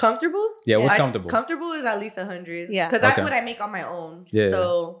 Comfortable? Yeah, what's I- comfortable? Comfortable is at least 100. Yeah. Because that's Okay. what I make on my own. Yeah,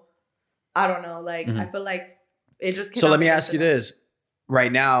 So I don't know. Like Mhm. I feel like it just. So let cannot me be ask you enough. this.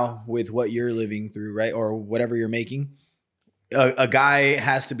 Right now, with what you're living through, right? Or whatever you're making, a guy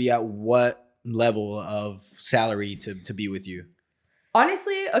has to be at what level of salary to be with you?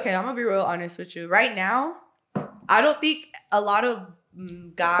 Honestly, okay, I'm gonna be real honest with you. Right now, I don't think a lot of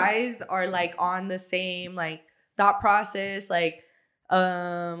guys are like on the same like thought process, like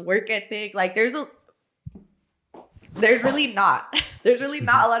work ethic. Like there's really not. There's really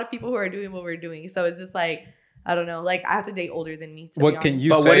not a lot of people who are doing what we're doing. So it's just like I don't know. Like I have to date older than me. To be What can honest.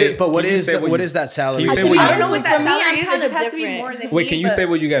 you But say? what is but what can you is say the, what you- is that salary? can you say I what think- you I don't know guys what do? that For me, salary I'm is. It kinda just has to be different. more than Wait, me. can you but- say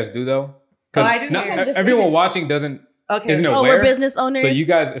what you guys do though? Oh, I do not hear. everyone watching doesn't Okay. isn't Oh, aware. we're business owners. So you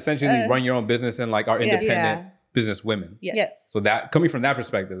guys essentially Uh, run your own business and like are yeah. independent Yeah. business women. Yes. Yes. So that coming from that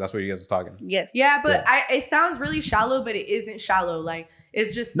perspective, that's what you guys are talking. Yes. Yeah, but it sounds really shallow, but it isn't shallow. Like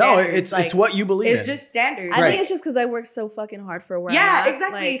it's just No, standards. it's what you believe It's in. just standards. I Right. think it's just because I work so fucking hard for where I'm Yeah, at.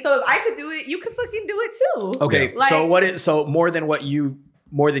 exactly. Like, So if I could do it, you could fucking do it too. Okay, Like- so what is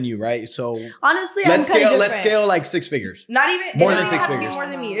more than you, right? So honestly, let's I'm kind of let's scale like 6 figures. Not even More it than doesn't 6 have to be figures. more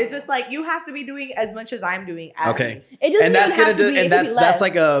than me. It's just like you have to be doing as much as I'm doing. At Okay. least. It doesn't And that's even gonna have to do, be, it and could be that's less.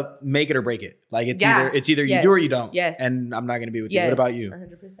 like a make it or break it. Like it's Yeah. either you Yes. do or you don't. Yes. And I'm not gonna be with you. Yes, What about you?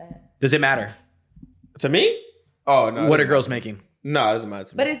 100%. Does it matter? To me? Oh no. What are it girls making? No, it doesn't matter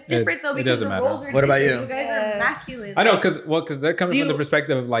to me. But it's different though it because doesn't the matter. roles are What about different. you? You guys are masculine. I know Like, because they're coming Do from the you-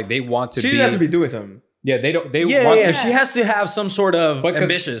 perspective of like they want to she be. just has to be doing something. Yeah, they don't. They Yeah, want yeah. to. She has to have some sort of But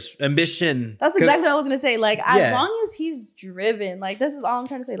 'cause- ambition. That's exactly what I was gonna say. Like, as Yeah. long as he's driven, like this is all I'm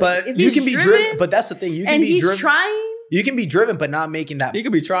trying to say. Like, But if you he's can be driven. But that's the thing. You can and be he's driven. trying. You can be driven, but not making that. He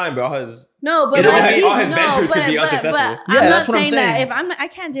could be trying, but all his No, but It doesn't like, mean all he's- his ventures could be unsuccessful. But Yeah, I'm that's not what I'm saying that saying. if I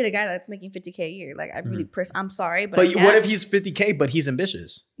can't date a guy that's making 50K a year. Like I really, I'm sorry, but But I what can't. if he's 50K, but he's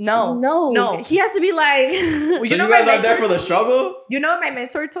ambitious? no, No, he has to be like. Well, So you know guys my out there mentor- for the struggle? You know what my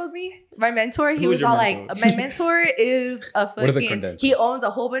mentor told me? My mentor, he Who's was your all mentor? like, my mentor is a are the fucking, credentials? he owns a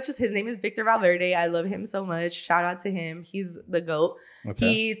whole bunch of, his name is Victor Valverde. I love him so much. Shout out to him. He's the GOAT. Okay.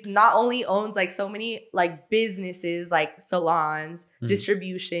 He not only owns like so many like businesses, like salons,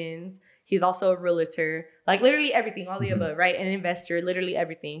 distributions. He's also a realtor, like literally everything, all the above, right? An investor, literally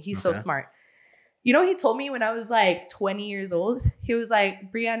everything. He's so Okay. smart. You know, he told me when I was like 20 years old, he was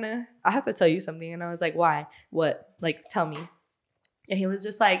like, Brianna, I have to tell you something. And I was like, why? What? Like, tell me. And he was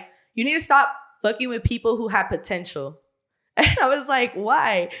just like, you need to stop fucking with people who have potential. And I was like,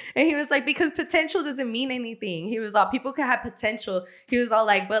 why? And he was like, because potential doesn't mean anything. He was all, people can have potential. He was all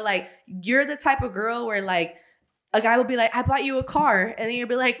like, but like, you're the type of girl where like, a guy will be like, I bought you a car. And then you'll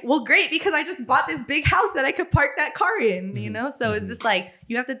be like, well, great, because I just bought this big house that I could park that car in, you know? So it's just like,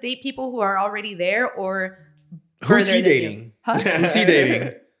 you have to date people who are already there or Who's he further than dating? you. Huh? Who's he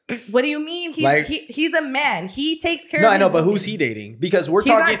dating? What do you mean? He's a man. He takes care No, of I know, his but women. who's he dating? Because we're He's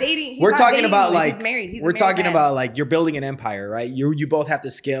talking. not dating. We're talking about like he's married. He's a we're married talking man. about like you're building an empire, right? You both have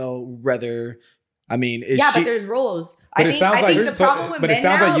to scale. Whether I mean, is yeah, she, but there's roles. But it sounds like- the problem with but it men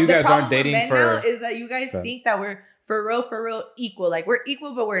sounds now, like you the guys problem aren't with dating men for- now is that you guys Sorry. think that we're for real equal. Like we're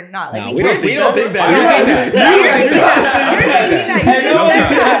equal, but we're not. Like No, We don't think that. You just said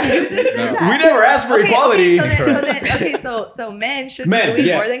that. we never asked for equality. So men should Men, be doing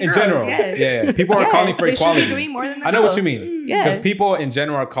yeah, more than in girls. general. Yes. Yeah. People are calling for they should equality. be doing more than the I know what girls. you mean. Yes. Because people in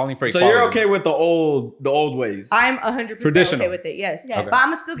general are calling for So equality. you're okay with the old ways? I'm 100% Traditional. okay with it. Yes. Yes. Okay. But I'm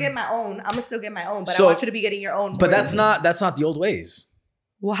gonna still get my own. But So- I want you to be getting your own. But more that's than me. not the old ways.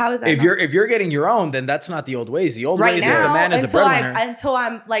 Well, how is that? If not- you're getting your own, then that's not the old ways. The old right ways now, is the man is a breadwinner. until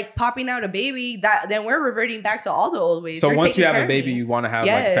I'm like popping out a baby, then we're reverting back to all the old ways. So You're once taking you have care a of baby, me. you want to have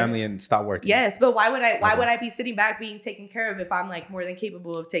Yes. like family and stop working. Yes, but why would Okay. I be sitting back being taken care of if I'm like more than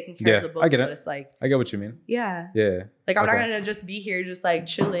capable of taking care of Yeah, the both I get of it. us? Like, I get what you mean. yeah. Yeah. Like I'm not Okay. gonna just be here just like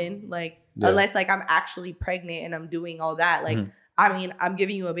chilling, like Yeah. unless like I'm actually pregnant and I'm doing all that. Like Mhm. I mean, I'm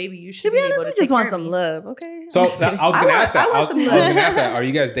giving you a baby. You should To be able honest, to we take just want care of some me. love, okay? So I'm just kidding. I was gonna ask that. I want some love. gonna ask that. Are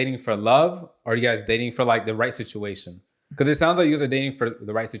you guys dating for love, or are you guys dating for like the right situation? Because it sounds like you guys are dating for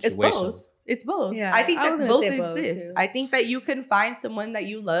the right It's situation. both. It's both. Yeah, I think I was that gonna both say both, exist. too. I think that you can find someone that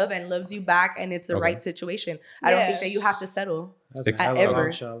you love and loves you back, and it's the Okay. right situation. I don't Yeah. think that you have to settle. That's Ex- a hell of a ever.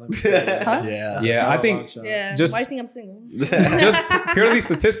 long shot. Let me tell you. Huh? yeah. Yeah, I Hell of a think long shot. Yeah. Just- Why do you think I'm single? just purely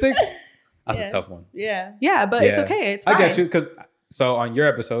statistics. That's Yeah. a tough one. Yeah. Yeah, but it's Yeah. okay. It's I fine. get you because so on your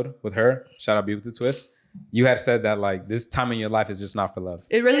episode with her, shout out Be With The Twist, you had said that like this time in your life is just not for love.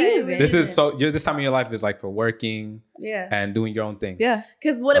 It really Yeah, it isn't. really This is. is so this time in your life is like for working Yeah. and doing your own thing. Yeah.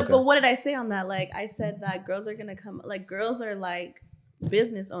 Because Okay. but what did I say on that? Like I said that girls are gonna come. Like girls are like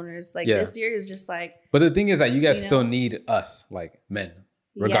business owners. Like Yeah. this year is just like But the thing is that you guys You know? still need us, like men,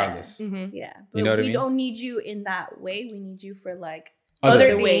 regardless. Mhm. yeah. You know what I we mean? don't need you in that way. We need you for like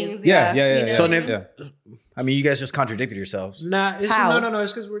Other things. things. Yeah, Yeah. yeah, yeah. You know? yeah. So yeah. I mean, you guys just contradicted yourselves. Nah, it's How? no.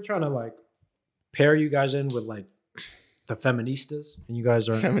 It's because we're trying to like pair you guys in with like the feministas, and you guys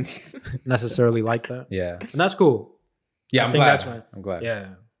aren't necessarily like that, Yeah. and that's cool. Yeah, I I'm think glad. that's fine. I'm glad. Yeah,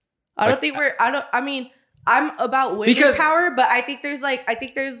 I don't Like- think we're. I mean, I'm about women Because- power, but I think there's like. I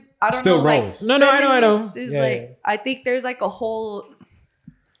don't Still know. Like, roles. No, I know. feminist Is Yeah, like. yeah. I think there's like a whole.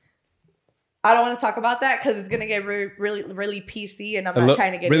 I don't want to talk about that because it's gonna get really PC, and I'm not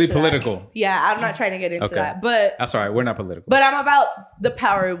trying to get really into that. political. Yeah, I'm not trying to get into Okay. that, but. That's all right. We're not political. But I'm about the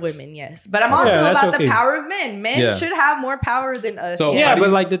power of women, yes. But I'm Okay. also Yeah, that's about okay. the power of men. Men Yeah. should have more power than us. So- yes. yeah. How do But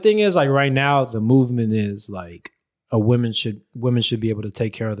you- like the thing is, like right now, the movement is like women should be able to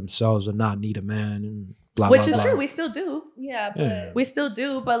take care of themselves and not need a man and blah Which blah, is blah. true. We still do. yeah. But Yeah. We still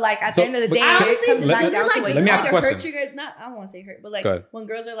do. But like at So- the end of the but day, I can- it honestly, comes let- back does it down to like what let does me it ask a hurt question. you guys? Not I don't want to say hurt, but like Go ahead. when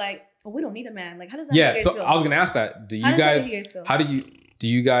girls are like, "Oh, we don't need a man." Like, how does that Yeah. make you So guys feel? I was gonna ask that. Do you How does that guys? make you guys feel? How do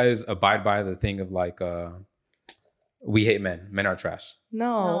you guys abide by the thing of like we hate men. Men are trash. No.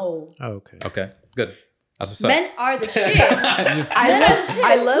 No, Oh, okay. Okay. Good. That's what's up. men are the shit. Just- I Men love, are the shit.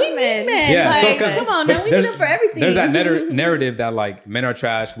 I love We need men. men. Yeah, so Like, 'cause- come on, but man. We need there's- them for everything. There's that narrative that like men are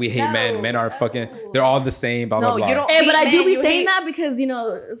trash. We hate men. No, Men are fucking. no. They're all the same. Blah blah No, blah. you don't. Hey, but hate I do men, be you saying hate- that because you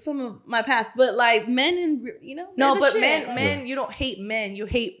know some of my past. But like men and No, they're the but shit. men, you don't hate men. You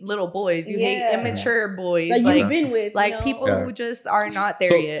hate little boys. You Yeah. hate immature boys. that Like, you've been with, like you know? people Yeah. who just are not there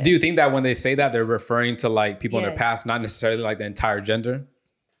So yet. do you think that when they say that they're referring to like people in their Yes. past, not necessarily like the entire gender?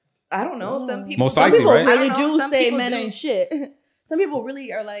 I don't know. Some people. Most Some likely, people right? really I don't know, do some say people men do. ain't shit. Some people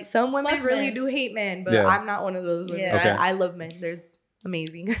really are like Some women fuck really men. do hate men, but Yeah. I'm not one of those women. Yeah. Okay. I love men. They're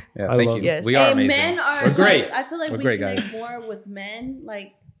amazing. Yeah. I Thank love you. it. We Yes. are Hey, amazing. men are We're great. Like, I feel like We're we great, connect guys. more with men,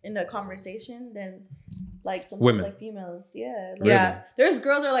 like in a conversation, than like some Women. like females. Yeah, like, Really? Yeah. There's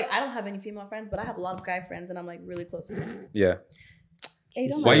girls that are like, I don't have any female friends, but I have a lot of guy friends, and I'm like really close to them. Yeah. Hey,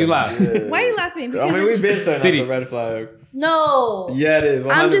 don't Why laugh. you laugh? Why are you laughing? I Because mean, it's- we've been saying Dede. that's a red flag. no. Yeah, it is.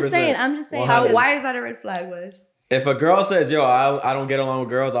 100%. I'm just saying. I'm just saying. 100. Why is that a red flag, Wes? If a girl says, "Yo, I don't get along with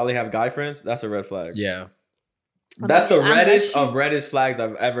girls. I only have guy friends," that's a red flag. Yeah. That's the I'm- reddest I'm- of reddest flags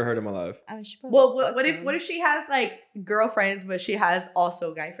I've ever heard in my life. I mean, she probably Well, what fucks if him. what if she has like girlfriends, but she has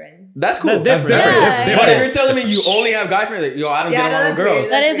also guy friends. That's cool. That's different. Yeah. But if you're telling me you only have guy friends, like, yo, I don't Yeah, get along with that's girls.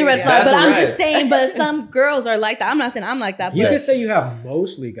 weird. That is a red Yeah. flag, That's but a I'm red. just saying. But some girls are like that. I'm not saying I'm like that. You But can say you have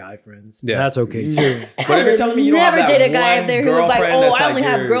mostly guy friends. Yeah. That's okay too. But if you're telling me you don't never have that date a guy one up there who was like, girlfriend "Oh, that's I only like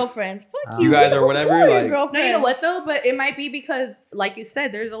have your- girlfriends." Fuck you. You guys are Who whatever, are your like- girlfriends? No, you know what though? But it might be because, like you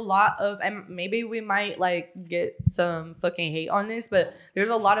said, there's a lot of, and maybe we might like get some fucking hate on this, but there's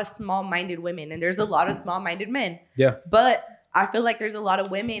a lot of small-minded women and there's a lot of small-minded men. Yeah. But I feel like there's a lot of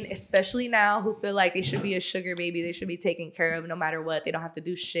women, especially now, who feel like they should be a sugar baby. They should be taken care of no matter what. They don't have to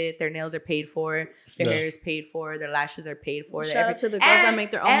do shit. Their nails are paid for. Their hair is paid for. Their lashes are paid for. Shout out to the girls that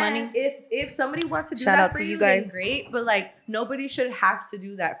make their own money. If somebody wants to do Shout that out for to you you, then guys. great. But like nobody should have to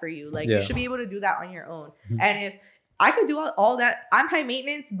do that for you. Like Yeah. you should be able to do that on your own. And if I could do all that, I'm high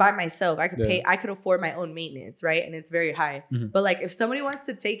maintenance by myself. I could pay. I could afford my own maintenance, right? And it's very high. Mhm. But like if somebody wants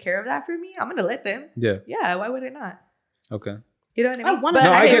to take care of that for me, I'm gonna let them. Yeah. Yeah, why would I not? Okay. You know what I I mean? want But to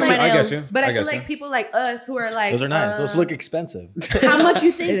No, I get get my you. I get nails. you. But I I feel guess like so. people like us who are like Those are nice. Those look expensive. How much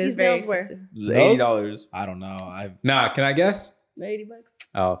you think It these is very nails were? expensive. $80. I don't know. I've Nah, can I guess? $80.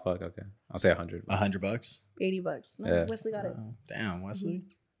 Oh fuck. Okay. I'll say 100. $100. $80. No, Yeah. Wesley got it. Oh, damn, Wesley.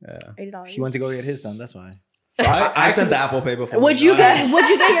 Yeah. $80. He went to go get his done. That's why. I sent the Apple Pay before. Would you get your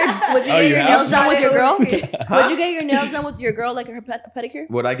you have? nails done with your girl? Huh? Would you get your nails done with your girl, like her pedicure?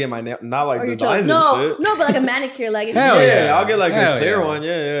 Would I get my nail? Not like Or your designs toes? and No, shit. no, but like a manicure, like if Hell you Yeah, yeah. I'll get like Hell a clear yeah. one.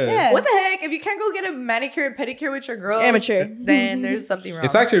 Yeah. Yeah. What the heck? If you can't go get a manicure and pedicure with your girl, Amateur. then there's something wrong.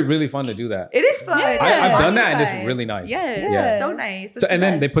 It's actually really fun to do that. it is fun. Yeah. I've done that and Anytime. it's really nice. Yes, Yeah. so nice. So, It's and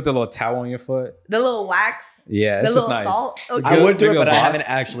then they nice. put the little towel on your foot. the little wax, Yeah, the it's little just nice. salt. Oh, I would do Maybe it, but a I boss. haven't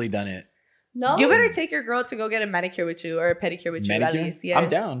actually done it. no, you better take your girl to go get a manicure with you or a pedicure with you Manicure? at least. Yes. I'm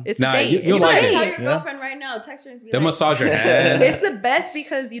down. It's Nah, a date. you'll It's a like it. date. tell your Yeah. girlfriend right now. Text her and be They like, massage your hand. It's the best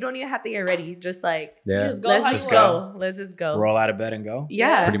because you don't even have to get ready. Just like Yeah, Just go let's how just you go. Let's just go. Roll out of bed and go.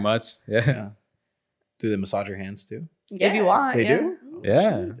 Yeah, pretty much. Yeah. Do they massage your hands too? if you want. They yeah. do?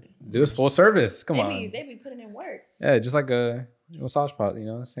 Yeah. Do it full service. Come on. They be putting in work. Yeah, just like a massage pot, you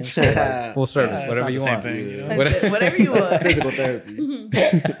know, same shit. Like full service, Yeah, it's whatever not you the same want. thing, you know? Whatever you want. Physical therapy.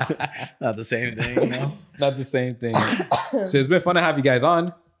 Not the same thing, you know? Not the same thing. So it's been fun to have you guys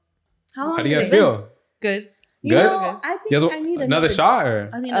on. How How do you guys feel? Good. You Good? know, I think You guys I want need another shot or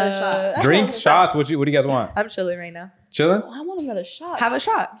I need another shot. That's what drinks, I'm shots? What do you guys want? I'm chilling right now. Chilling? I want another shot. Have a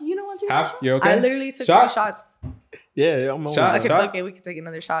shot. You don't want to? Half? You okay? I literally took Shot? 3 shots. Yeah, I'm Shot? Okay, shot? okay, we can take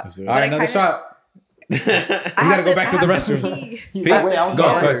another shot. Let's do it. All right, But I another kinda- shot. I gotta have go back to I the have restroom. pee. Pete, Wait, I was go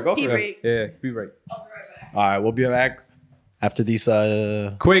going for for it. it. Go Pee for it. break. Yeah, be right. All right, we'll be back after these.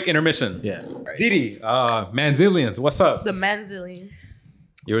 Quick intermission. Yeah. Dede, Manzillions, what's up? The manzillion.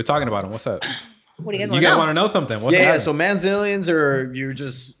 You were talking about him. What's up? What do you guys You want guys to know? want to know something? What's Yeah, happening? so manzillions or you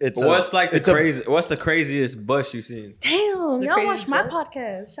just it's What's like the it's a- crazy? What's the craziest bush you've seen? Damn, The y'all crazy watch my stuff.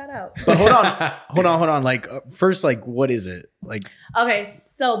 podcast. Shout out. But hold on. Like first, like what is it? Like Okay,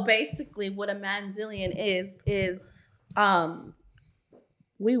 so basically what a manzillion is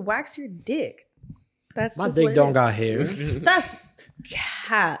we wax your dick. That's My just dick what it don't is. got hair. That's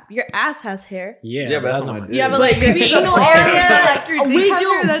cap. Your ass has hair. Yeah, But that's not my dick. Yeah, but But like your maybe anal the area, like your dick we has do,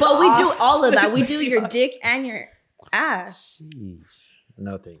 hair, that's but we do off. all of that. We do your dick and your ass. Sheesh.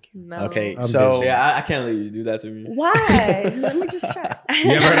 No, thank you. No. okay, I'm so busy. Yeah, I can't let you do that to me. Why? Let me just try.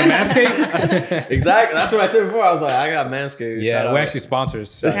 You ever heard of Manscaped? Exactly. That's what I said before. I was like, I got Manscaped. Yeah, Shout we're out. actually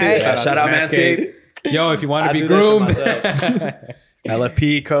sponsors. shout out Manscaped. Yo, if you want to I be do that shit groomed.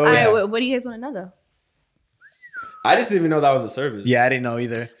 LFP code. All Yeah. right, what do you guys want to know though? I just didn't even know that was a service. Yeah, I didn't know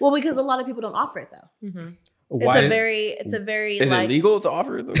either. Well, because a lot of people don't offer it though. Why, It's a very Is like it legal to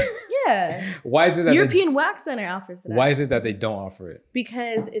offer it though? yeah. why is it that European Wax Center offers it. why is it that they don't offer it?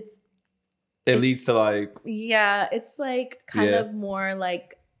 Because it's It leads to like it's like kind Yeah. of more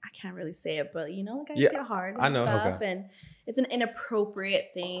like I can't really say it, but you know, guys Yeah, get hard and I know. stuff, and it's an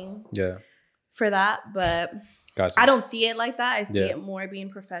inappropriate thing Yeah, for that. But gotcha. I don't see it like that. I see Yeah. it more being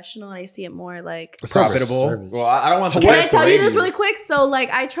professional, and I see it more like. Profitable. Service. well, I don't want the Can I price to tell you raise this really quick? So,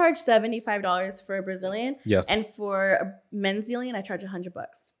 like, I charge $75 for a Brazilian, Yes. and for a Menzilian, I charge $100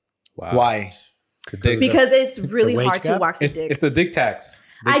 Wow. Why? The dick- because it's really wage hard to gap? wax a it's, dick. it's the dick tax.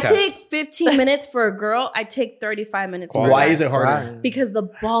 Dick I tax. take 15 minutes for a girl. I take 35 minutes for a Why guy. is it harder? Right. Because the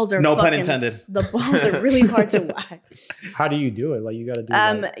balls are No pun fucking intended. The balls are really hard to wax. How do you do it? Like you gotta do.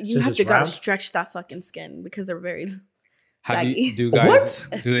 Like, You since have it's to gotta round? stretch that fucking skin because they're very How do, saggy. do guys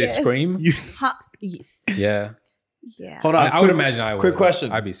do they Yes. scream? hot. Yeah. Yeah. Hold on. I would imagine I would. quick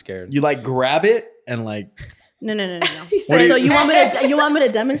question. I'd be scared. You like grab it and like No. said- So you want me to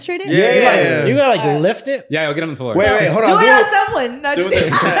demonstrate it? Yeah. You gotta like lift it. Yeah, yo, get on the floor. Wait, hold on. Do it on someone. No, just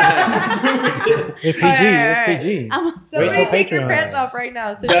It's PG. It's PG. somebody till take your Patreon. pants off right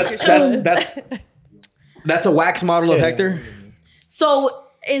now. So That's a wax model of Hector. So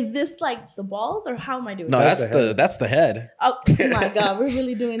is this like the balls or how am I doing No, it? that's the head. Oh my god, we're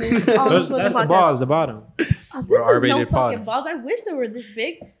really doing this on That's this the podcast. balls, the bottom. Oh, this We're is no R-rated fucking pod. balls. I wish they were this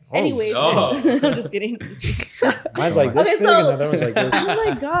big. Anyways, no. I'm just kidding. Mine's like this Okay, big, so- and the other one's like this. Oh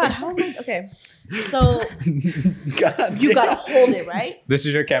my god, how am I? Okay, so God you gotta hold it, right? This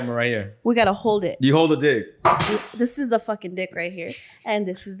is your camera right here. We gotta hold it. You hold a dick. This is the fucking dick right here, and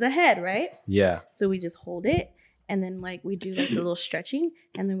this is the head, right? Yeah. So we just hold it, and then like we do like the little stretching,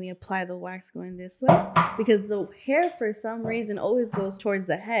 and then we apply the wax going this way because the hair for some reason always goes towards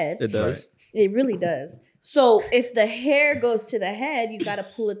the head. It does. It really does. So if the hair goes to the head, you got to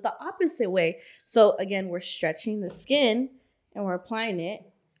pull it the opposite way. So again, we're stretching the skin and we're applying it,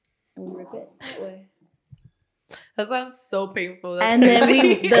 and we rip it that way. that sounds so painful. That's And then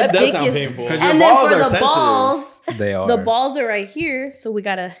crazy. the That does dick sound is, painful. Because your and then balls for are the sensitive. balls, They are. the balls are right here. So we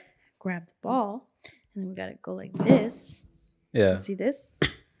gotta grab the ball, and then we gotta go like this. Yeah. You see this?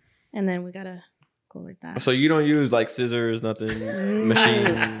 And then we gotta go like that. So you don't use like scissors, nothing,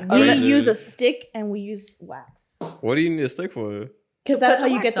 machine. We razors? use a stick and we use wax What do you need a stick for? because To that's put how the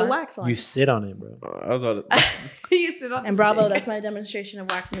you wax get the on. wax on. You sit on it, bro. I was about to. You sit on And the bravo, stick. that's my demonstration of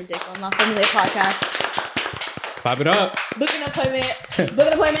waxing a dick on La Familia podcast. Clap it up. Book an appointment. Book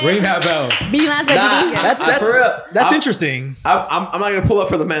an appointment. Ring that bell. Be last by Nah, Dede. That's for real. That's I'm- interesting. I'm not gonna pull up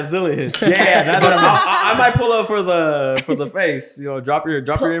for the manzillion. Yeah, But I might pull up for the face. You know, drop your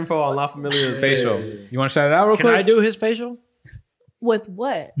info on La Familia's Facial. You want to shout it out real Can quick? I do his facial? With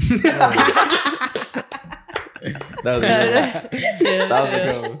what? That was a good one. That was a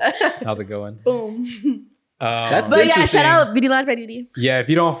good one. That was a good one. Boom. That's But yeah, interesting. shout out Beauty Lounge by Dede. Yeah, if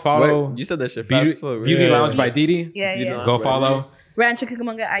you don't follow Wait, you said that shit fast Beauty, as fuck. Beauty Yeah. Lounge by Dede, Yeah, Beauty yeah. Lounge. go follow. Rancho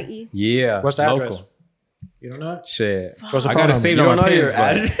Cucamonga, IE. Yeah. What's the local. address? You don't know? Shit. What's the I phone gotta number? save You it on don't my know your pins,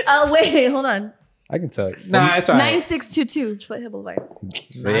 but address? Oh, wait, hold on. I can tell you. Nah, it's all right. 9622 Foothill Boulevard.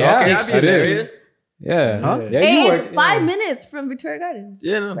 Yeah, Okay, that I'll be is. there. Yeah. Huh? Yeah, Hey, you it's work. 5 minutes from Victoria Gardens.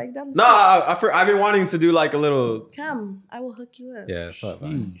 Yeah, no. It's like down the No, street. I've been wanting to do like a little. Come, I will hook you up. Yeah, it's all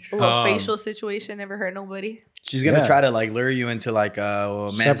right. A little Um, facial situation never hurt nobody. She's gonna Yeah. try to like lure you into like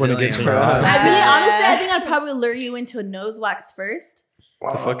Except when it gets in your manzillion. eyes. I really, honestly, I think I'd probably lure you into a nose wax first,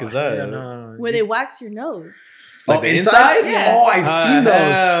 What the fuck is that? Yeah, no. where they wax your nose. Like Oh, the inside? Yeah. Oh, I've seen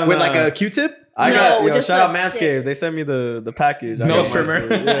hell those with no. like a Q-tip. I No, got yo, just shout out like Manscaped. stick. They sent me the package. I Nose got my trimmer.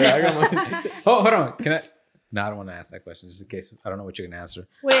 shit. Yeah, I got my. Oh, hold on. Can I? No, I don't want to ask that question just in case I don't know what you're gonna answer.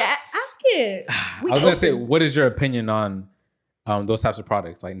 Wait, ask it. I was gonna say, what is your opinion on those types of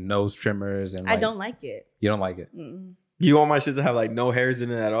products like nose trimmers and I like, don't like it. You don't like it? Mm-mm. You want my shit to have like no hairs in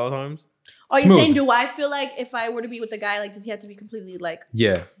it at all times? Are you Smooth. saying, do I feel like if I were to be with a guy, like, does he have to be completely like?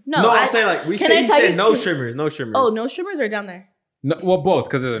 Yeah. No, I'm saying like we can I said. tell You you said no skin- trimmers, no trimmers. Oh, nose trimmers are down there. No, well, both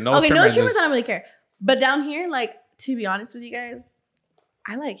because there's a nose Okay, trimmer. nose and trimmers, I there's- don't really care. But down here, like, to be honest with you guys,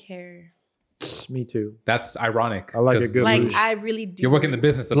 I like hair. Me too. That's ironic. I like a 'cause good Like, Luge. I really do. You're working the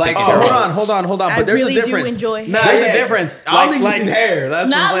business of Like, taking care of hold it. on. I But there's really a difference. do enjoy hair. Nah, There's yeah. a difference. I don't think Like- you seen hair. That's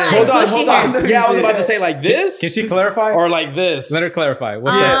Not what I'm like- saying. Hold bushy on. hair. Yeah, I was about to say like this Can she clarify? or like this. Let her clarify.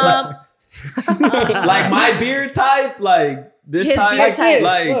 What's that? Like my beard type, like this His type, beard type.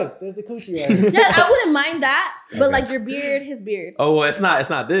 like. Look, there's the coochie right here. Yeah, I wouldn't mind that. But like your beard, his beard. Oh, well, it's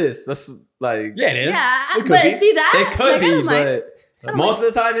not this. That's like. Yeah, it is. Yeah, It could but be. see that? It could Like, I be, don't mind. but most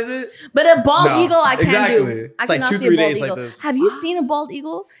of the time, is it? But a bald No, eagle, I can't exactly. do. I It's like cannot 2-3 see a bald days like eagle. this. Have you seen a bald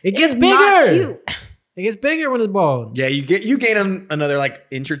eagle? It gets is not bigger. cute. It gets bigger when it's bald. Yeah, you gain another like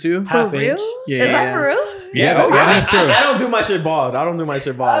inch or two. For Half real? inch. Yeah. Is that for real? Yeah, that's true. I don't do my shit bald. I don't do my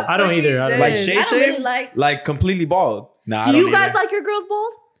shit bald. I don't either. I don't Like I shave, don't really shave. like. Like completely bald. Nah, Do you guys like your girls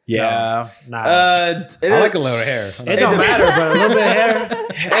bald? Yeah. Nah. I I like a little hair. it don't matter, but a little bit of hair.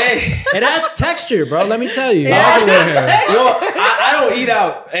 Hey, It adds texture, bro. Let me tell you. I like a little hair. well, I don't eat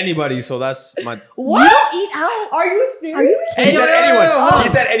out anybody, so that's my. What? You don't eat out? Are you serious? Are you He said anyone. hold He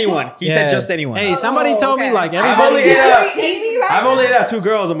said anyone. He said Yeah. just anyone. Hey, somebody told me okay. like I've only everybody. ate out. I've only ate out 2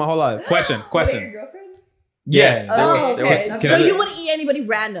 girls in my whole life. Question. girlfriend? Yeah. Yeah. They were- Oh, they okay. were- Can So I- you wouldn't eat anybody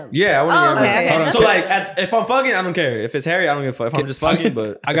random? Yeah, I wouldn't Oh, eat okay, out. okay. Hold on. So like, if I'm fucking, I don't care. If it's hairy, I don't give a fuck. If I'm just fucking,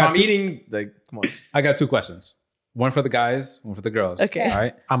 but I if got I'm 2 eating, like, come on. I got 2 questions. One for the guys, one for the girls. Okay. All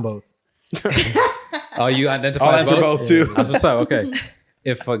right. I'm both. Oh, you identify I'll as answer both too. That's what's up. Okay.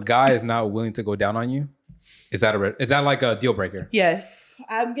 If a guy is not willing to go down on you, is that like a deal breaker? Yes.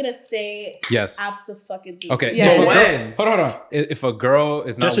 I'm gonna say Yes. absolutely. Okay. Yeah. If a But girl- when? Hold on. If a girl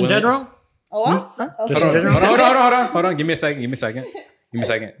is not Just in willing, general? Oh, awesome. Okay. Just in general? Hold on. Give me a second.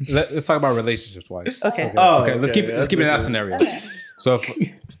 Let's talk about relationships wise. Okay. Okay. Let's keep it in that scenario. So,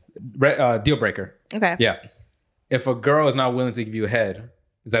 deal breaker. Okay. Yeah. If a girl is not willing to give you a head,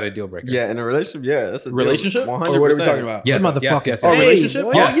 is that a deal breaker? Yeah, in a relationship, yeah, that's a Relationship? 100%. Or what are we talking about? Yes, motherfucker. yes. Oh, relationship?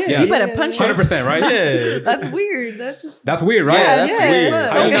 Yes. You better punch her. 100%, right? Yeah. That's weird. That's weird, right? Yeah, that's weird.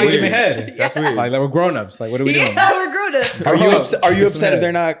 How you gonna give me weird. head? That's weird. Like we're grown ups. Like what are we doing? Yeah, we're grown ups. Are you upset if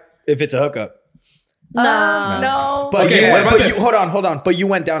they're not, if it's a hookup? No. But Okay, you, what about but this? you, hold on. But you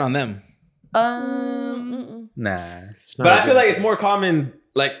went down on them. Nah. But I feel like it's more common,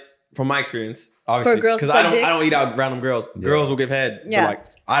 like from my experience, obviously, For girls to because I suck dick? don't eat out random girls. Girls will give head. Yeah. But like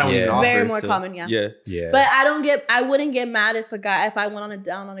I don't Yeah. even offer. Very more common, yeah. Yeah. But I wouldn't get mad if I went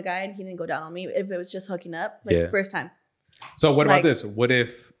down on a guy and he didn't go down on me if it was just hooking up, like Yeah. first time. So what about Like- this? What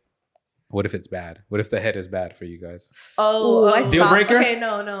if it's bad? What if the head is bad for you guys? Oh, I I Deal stopped. breaker? Okay,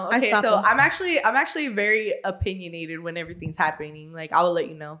 no. I Okay, stopped so him. I'm actually very opinionated when everything's happening. Like I will let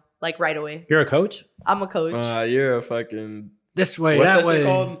you know, like right away. You're a coach? I'm a coach. You're a fucking This way, what's that that way. shit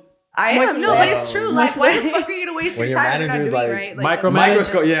called? I What's am. No, the- but it's true. Like, what's why the- the fuck are you gonna waste When your your time? You're not manager's doing like, right. micromanage-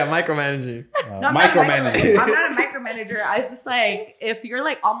 Microscope. Yeah, micromanaging. No, I'm not a Micromanaging. I'm not a micromanager. I was just like, if you're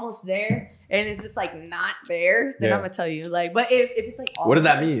like almost there and it's just like not there, then Yeah. I'm gonna tell you. Like, but if it's like What does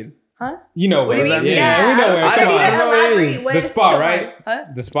that almost- mean? Huh? You know What do you that mean? means. Yeah, we know where. I Come don't- on. I don't know what it elaborate means. when The it's spot, so right? hard. Huh?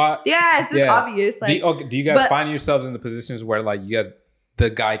 The spot. Yeah, it's just Yeah. obvious. Like, Do you guys but- find yourselves in the positions where like the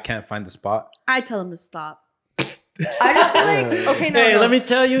guy can't find the spot? I tell him to stop. I just feel like, okay, no, Hey, no. let me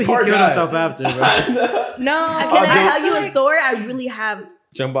tell you, he Poor killed guy. himself after, bro. No, Can I tell you a story? I really have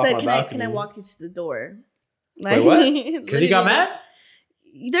Jump off said, my can balcony. I walk you to the door? Wait, what? Because he got mad?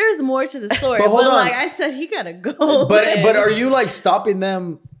 There's more to the story, But but, hold on. like I said, he gotta go. But are you like stopping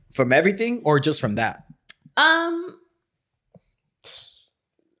them from everything or just from that?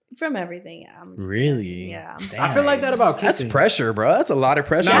 From everything, yeah. I'm just- Really? Yeah. I feel like that about That's kissing. pressure, bro. That's a lot of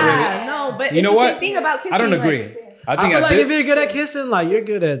pressure. yeah, no, but You it's know the what? same thing about kissing. I don't like- agree. I I think feel like did- if you're good at kissing, like you're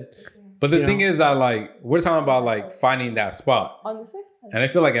good at. but the you thing know. is that like we're talking about like finding that spot, On the side? and I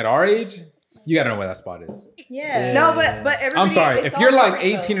feel like at our age, you gotta know where that spot is. Yeah. No, but everybody. I'm sorry, it's if you're all like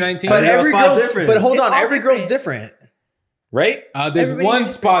different, 18 or though. 19, But Every every spot girl's different. But hold It's on, all every girl's different. different, right? there's Everybody's one different.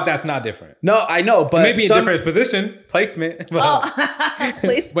 spot that's not different. No, I know, but Maybe a some, different position, placement, but, Oh,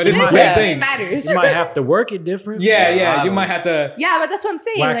 please. but it's the might- same Yeah. It thing. matters. You might have to work it different. Yeah, you might have to. Yeah, but that's what I'm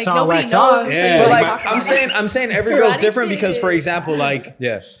saying. Wax like on, nobody wax knows. on. until Yeah, you but like, talk like about I'm it. saying every girl's Karate different because, Kid. for example, like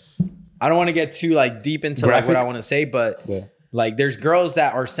Yeah, I don't want to get too like deep into like what Graphic? I want to say, but Yeah. like there's girls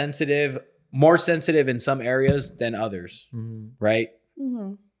that are sensitive, more sensitive in some areas than others, right?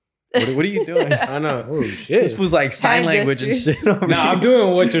 Mhm. What are you doing? I know. Oh shit. This was like sign Hand language and gestures. shit. over no, here. I'm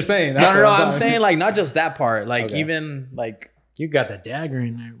doing what you're saying. That's No, what I'm talking- saying like not just that part, like Okay. even like You got the dagger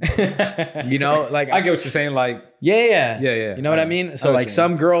in there. you know, like I get what you're saying. Like, yeah. Yeah. You know what I mean? So know what like you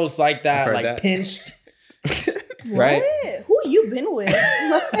some girls like that, heard like that. pinched, right? What? Who you been with?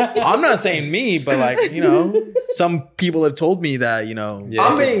 I'm not saying me, but like you know, some people have told me that you know. Yeah.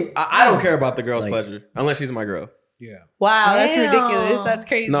 I don't care about the girl's Like- pleasure unless she's my girl. Yeah. Wow, that's Damn. ridiculous. That's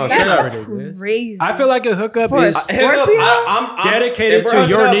crazy. No, That's shut up. ridiculous. crazy. I feel like a hookup For is a- Hookup, Scorpio? I'm Dedicated if we're to hooking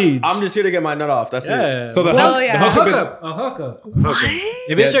your up, needs. I'm just here to get my nut off. That's it. yeah. so the, Well, hook, yeah. the hookup is a hookup. what?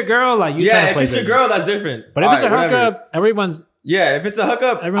 If it's your girl, like you trying Yeah, to if play it's your big. girl, that's different. But if it's a Alright, whatever. hookup, everyone's Yeah, if it's a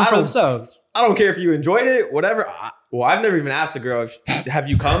hookup, everyone I for don't, themselves. I don't care if you enjoyed it, whatever. I've never even asked a girl, have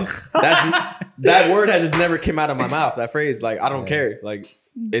you come? That word has just never came out of my mouth. That phrase, like, I don't care. Like,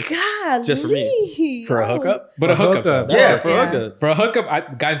 it's just for me. For a hookup? but a hookup. though. Yeah, for Yeah. a hookup. For a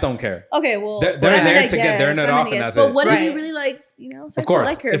hookup, guys don't care. Okay, well, They're I mean, there I to get their guess, nut I mean, off I and guess. that's But it. what if Right. you really like, start course.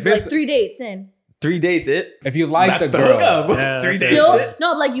 to like her? If For like it's- 3 dates in. 3 dates, it. If you like That's the the girl, hookup. Yeah, 3 that's dates, Still, it.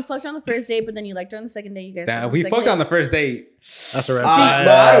 no, like you fucked on the first date, but then you liked her on the second date. You guys. damn, we fucked on the first date. That's a red No, flag.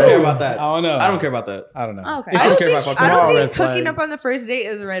 I don't care about that. I don't know. I don't care about that. I don't know. Oh, okay. I don't care if I fuck I with don't her. red think flag. hooking up on the first date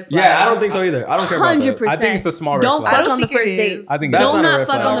is a red flag. Yeah, I don't think so either. I don't care about that. 100%. I think it's the small red Don't flag. fuck I on the don't think first it date. is. I think That's that's Do not a not red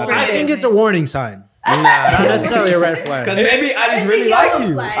fuck flag. on the I first think date. it's a warning sign. Nah. Not necessarily a red flag. Because maybe I just It's really a like yellow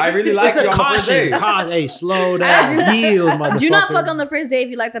you. flag. I really like It's you a on the first caution. date. Hey, slow down. Yield, motherfucker. Do not fuck on the first date if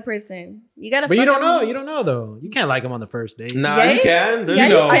you like that person. You gotta. But you fuck don't know. them. You don't know though. You can't like him on the first date. Nah, Yeah, you can. There's yeah,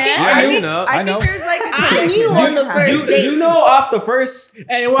 you no. can. I I knew knew. no. I know. think there's like a I connection. knew on the first date. You know off the first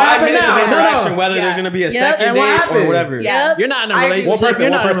Hey, what 5 happened minutes now? of No, no. interaction whether Yeah. there's gonna be a Yep. second And what date or happened? whatever. Yeah. You're not in a I agree. relationship. One person.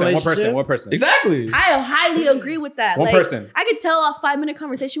 You're One not in a person. One relationship. person. One person. Exactly. I highly agree with that. One Like, person. I could tell off 5-minute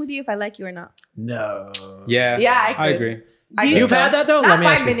conversation with you if I like you or not. No. Yeah. Yeah, I I could. agree. You've had that though? Let Not me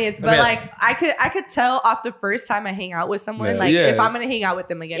ask 5 you. minutes, Let me but ask like I could tell off the first time I hang out with someone, Yeah. like Yeah. if I'm gonna hang out with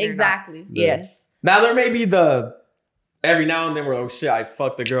them again. Exactly. Or not. Yes. Now there may be the every now and then we're like, oh shit, I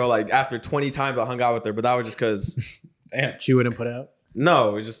fucked a girl like after 20 times I hung out with her, but that was just because Damn. She wouldn't put out.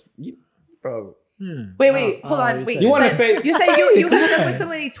 no, it's just bro. Wait, hold on. Wait, You want to say you said you hooked up with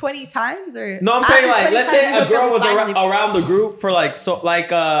somebody 20 times or No, I'm saying after like 20 let's times say you a hooked girl up was and finally- around the group for like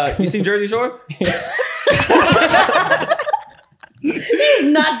you seen Jersey Shore? He's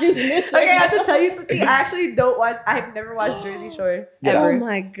not doing this. Okay, I have to tell you something. I actually don't watch. I've never watched Jersey Shore ever. Oh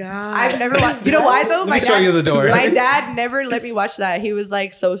my god. I've never watched. You know why though? Let me show you the door. My dad never let me watch that. He was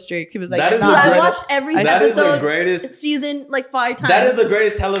like so strict. He was like, That is "Nah." the I greatest- watched every That is the episode, greatest. season like 5 times. That is the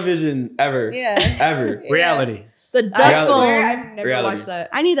greatest television ever. Yeah. Ever. Reality. The duck I phone. swear I've never Reality. watched that.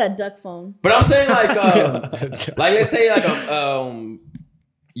 I need that duck phone. But I'm saying like let's say like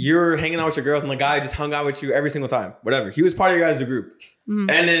you're hanging out with your girls and the guy just hung out with you every single time. Whatever. He was part of your guys' group. Mm-hmm.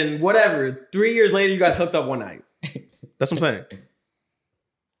 And then whatever, 3 years later you guys hooked up one night. That's what I'm saying.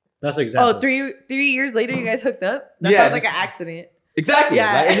 That's exactly. Oh, three years later, you guys hooked up. That Yeah, sounds like just- an accident. Exactly.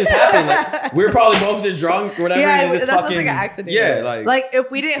 Yeah. Like, it just happened. Like, we were probably both just drunk or whatever. Yeah, and it that just sounds fucking like an accident. Yeah, Like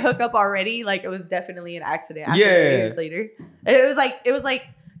if we didn't hook up already, like it was definitely an accident. After Yeah. 3 years later, it was like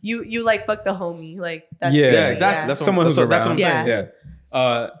you like fucked the homie. Like that's Yeah. yeah, exactly. That's someone who's that's what I'm around. saying. Yeah.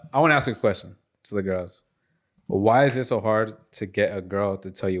 I want to ask a question to the girls. Why is it so hard to get a girl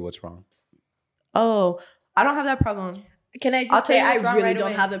to tell you what's wrong? Oh, I don't have that problem. Can I I'll just say tell you I what's wrong really right don't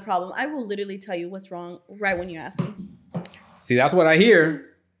away. have the problem? I will literally tell you what's wrong right when you ask me. See, that's what I hear.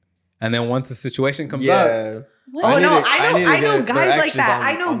 And then once the situation comes up, Yeah. Oh need no, to- I need know to get guys their like exes that. on-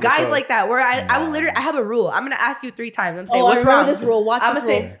 I know on the guys show. like that where I will literally I have a rule. I'm gonna ask you 3 times. I'm saying Oh, I what's remember wrong. this rule. Watch I'm this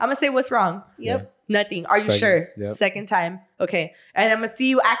gonna say rule. I'm gonna say what's wrong. Yep. Nothing. Are you Second. sure? Yep. Second time. Okay. And I'm gonna see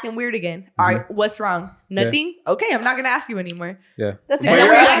you acting weird again. All right. What's wrong? Nothing. Okay. I'm not gonna ask you anymore. yeah. That's But exactly you're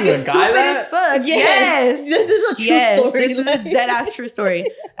what asking I a do. guy Stupid that? as fuck. Yes. This is a true story. This is a dead ass true story,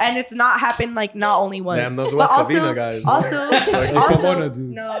 and it's not happened like not only once. Damn, those but West also, Covina guys. also, Pomona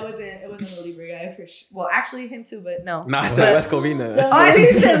dudes. no, it wasn't a Libra guy for sure. Well, actually him too, but no. Nah, I said But- West Covina. Oh, I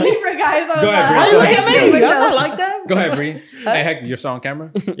think you said Libra guys. I was Go ahead, like, Bri. I Go like ahead. him, but I'm no. not like that. Go ahead, Bree. Hey, Hector, you're still on camera?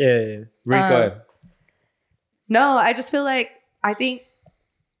 Yeah. Bree, go ahead. No, I just feel like I think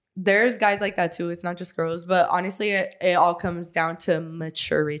there's guys like that too. It's not just girls, but honestly, it all comes down to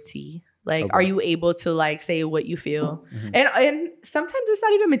maturity. Like, Okay. are you able to like say what you feel? And sometimes it's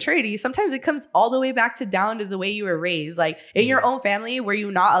not even maturity. Sometimes it comes all the way back to down to the way you were raised. Like in your own family, were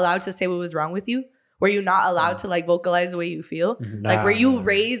you not allowed to say what was wrong with you? Were you not allowed to like vocalize the way you feel? Like, were you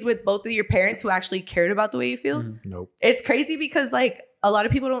raised with both of your parents who actually cared about the way you feel? Nope. It's crazy because like a lot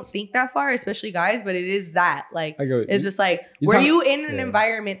of people don't think that far, especially guys, but it is that. Like, I go- it's just like, you were talk- you in an yeah.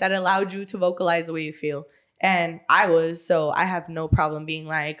 environment that allowed you to vocalize the way you feel? And I was, so I have no problem being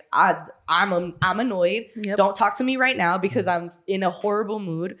like, I'm annoyed. Yep. Don't talk to me right now because I'm in a horrible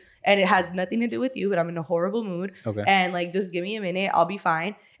mood, and it has nothing to do with you, but I'm in a horrible mood. Okay. And like, just give me a minute, I'll be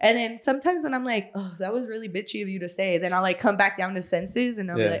fine. And then sometimes when I'm like, oh, that was really bitchy of you to say, then I'll like come back down to senses, and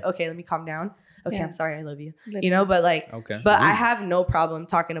I'll be Yeah. like, okay, let me calm down. Okay, Yeah. I'm sorry, I love you. You know, but like, Okay. but I have no problem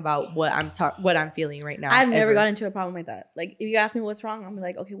talking about what I'm feeling right now. I've never ever. got into a problem like that. Like if you ask me what's wrong, I'm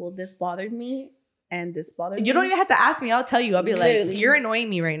like, okay, well, this bothered me and this bothered me. You don't even have to ask me. I'll tell you. I'll be like, Literally. you're annoying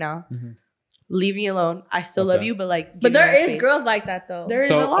me right now. Mhm. Leave me alone. I still Okay. love you, but like, But give me my there is space. girls like that though. There is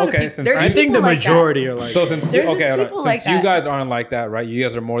So, a lot of okay, people. since There's I think the people like that. majority are like. So since There's just okay, hold on. people Since like you that. guys aren't like that, right? You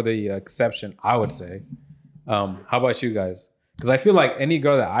guys are more the exception, I would say. How about you guys? Because I feel like any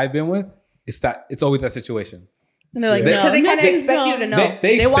girl that I've been with, it's always that situation. And they're like, They- no, Because they kind of nothing's expect you wrong. to know.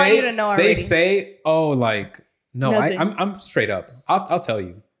 They want you to know already. They say, "Oh, like no, Nothing. I'm straight up. I'll tell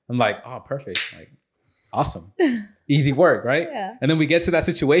you." I'm like, "Oh, perfect, like awesome, easy work, right?" Yeah. And then we get to that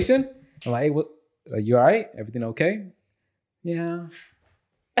situation. I'm like, "Hey, what? You all right? Everything okay?" Yeah.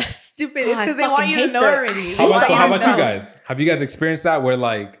 Stupid. Oh, It's I because they want fucking you to hate know that. already. How about, They how want about you to know. guys? Have you guys experienced that? Where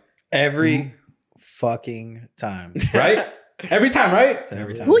like, Every fucking time. right? Every time, right?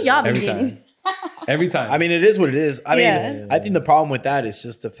 Every time. Who y'all be Every dating? time. Every time. I mean, it is what it is. I Yeah. mean, I think the problem with that is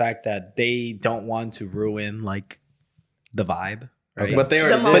just the fact that they don't want to ruin like the vibe. Right? But they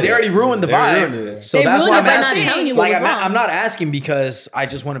already The But they already ruined the They already vibe. ruined it. So They that's ruined why it I'm by not asking. telling you what Like, was I'm wrong. not asking because I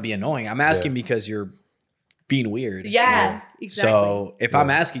just want to be annoying. I'm asking because you're being weird. Yeah, exactly. So if I'm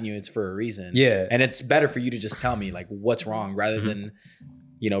asking you, it's for a reason. Yeah. And it's better for you to just tell me like what's wrong rather than,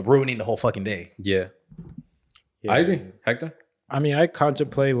 ruining the whole fucking day. yeah. Yeah. I agree. Hector? I mean, I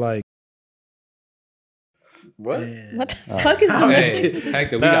contemplate like. What? What the fuck is Hey, this?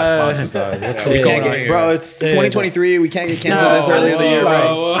 Hector, we got sponsors, dog. What's We going Can't on get, here? bro, it's 2023. We can't get canceled No, this early in the year,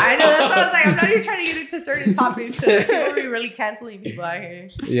 bro. I know. That's what I was like. I'm not even trying to get into certain topics. People be really canceling people out here.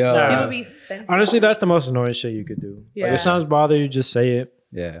 Yeah. Nah. People be sensitive. Honestly, that's the most annoying shit you could do. Like, Yeah. if someone's bothering you, just say it.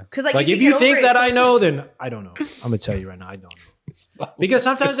 Yeah. Because Like if you think that I know, then I don't know. I'm gonna tell you right now, I don't know. Because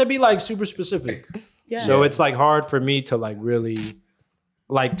sometimes it'd be like super specific. Yeah. So it's like hard for me to like really,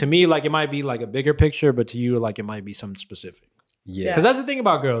 like to me, like it might be like a bigger picture, but to you, like it might be something specific. Yeah. Because that's the thing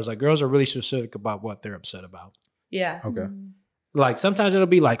about girls. Like girls are really specific about what they're upset about. Yeah. Okay. Like sometimes it'll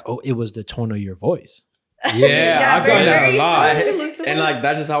be like, oh, it was the tone of your voice. Yeah, I've done that a lot. And like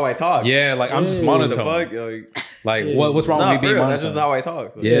that's just how I talk. Yeah, like I'm just What monotone. the fuck? Like what's wrong Nah, with me for being real, monotone? that's just how I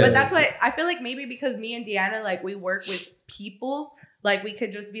talk. Yeah. But that's why I feel like maybe because me and Deanna, like we work with people, like we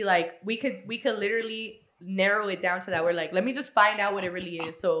could just be like, we could literally narrow it down to that. We're like, let me just find out what it really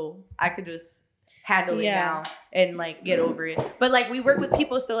is, so I could just handle it now and like get over it. But like we work with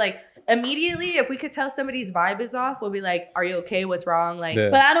people, so like immediately if we could tell somebody's vibe is off, we'll be like, are you okay? What's wrong? Like, Yeah.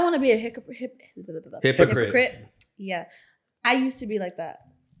 But I don't want to be a Hypocrite. Yeah, I used to be like that,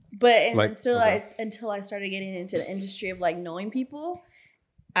 but Like, until I started getting into the industry of like knowing people,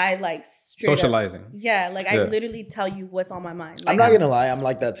 I like Socializing. Yeah, like I Yeah. literally tell you what's on my mind. I'm Like, not gonna lie, I'm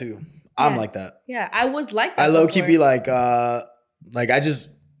like that too. I'm Yeah. like that. Yeah, I was like that. I low key before. be like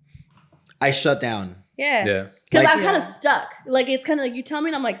I shut down. Yeah. Yeah. Because Like- I'm kind of stuck. Like, it's kind of like you tell me,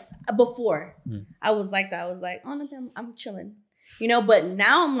 and I'm like, before, I was like that. I was like, oh, no, I'm chilling. You know, but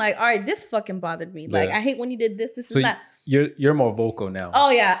now I'm like, all right, this fucking bothered me. Like, Yeah. I hate when you did this, So and that. you're more vocal now. Oh,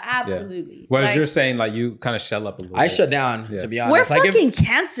 yeah, absolutely. Whereas Like, you're saying like you kind of shell up a little I bit. shut down, Yeah. to be we're honest. Like fucking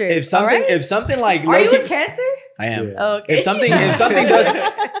Cancer. if something like are you low-key- a Cancer? I am. Yeah. Oh, okay.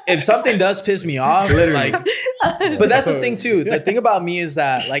 If something does piss me off, like, but that's the thing too. The thing about me is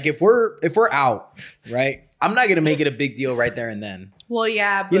that like if we're out, right, I'm not gonna make it a big deal right there and then. Well,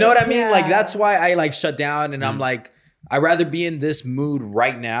 yeah. You know what I mean? yeah. Like that's why I like shut down and I'm like, I'd rather be in this mood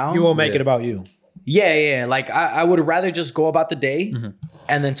right now. You won't make Yeah. it about you. Yeah. Like I would rather just go about the day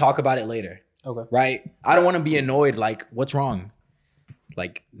and then talk about it later. Okay. Right? I don't want to be annoyed. Like, what's wrong?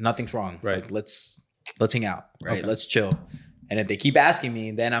 Like, nothing's wrong. Right. Like, let's hang out. Right? Okay. Let's chill. And if they keep asking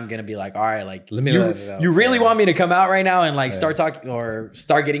me, then I'm gonna be like, all right, like, Let me you, let it out. you really want me to come out right now and like Yeah. start talking or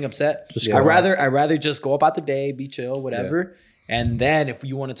start getting upset? Just go I'd out. rather just go about the day, be chill, whatever. And then if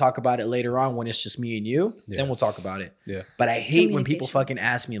you want to talk about it later on when it's just me and you, then we'll talk about it. Yeah. But I hate when people fucking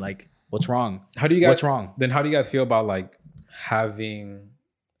ask me like, what's wrong? How do you guys? What's wrong? Then how do you guys feel about like having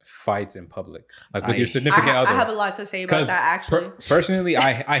fights in public, like with I- your significant other? I have a lot to say about that actually. Personally,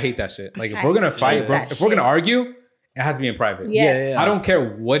 I hate that shit. Like if I we're gonna fight, hate if we're, that if we're gonna shit. argue, it has to be in private. Yes. I don't care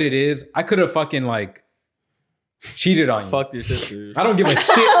what it is. I could have fucking like cheated on you. Fuck your sister. I don't give a shit.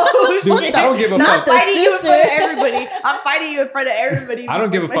 Oh, Dude, shit. I don't give a Not fuck. fighting you in front of sister. everybody. I'm fighting you in front of everybody. I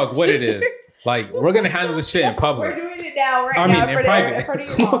don't give a before my fuck what it sister. is. Like we're gonna handle this shit in We're public. doing it now, right I now, mean, in private. in front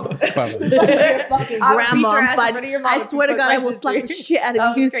of your mom. Public. Your fucking I'll beat grandma. your ass in I'm front of your mom I if swear you to God, fuck I my will slap the sister. shit out That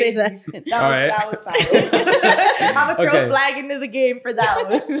of you. was Say crazy. that. That All right. was foul. I'm gonna throw Okay. a flag into the game for that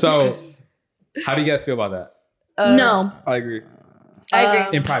one. So, how do you guys feel about that No, I agree. I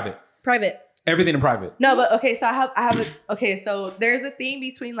agree. in private? private. Everything in private. No, but okay, so I have a okay, so there's a thing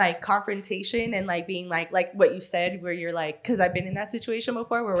between like confrontation and like being like what you said where you're like, because I've been in that situation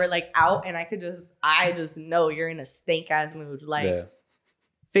before where we're like out and I just know you're in a stank ass mood. Like Yeah.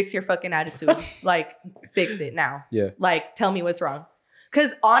 fix your fucking attitude. Like fix it now. Yeah. Like tell me what's wrong.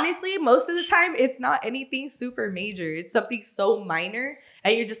 Cause honestly, most of the time it's not anything super major. It's something so minor.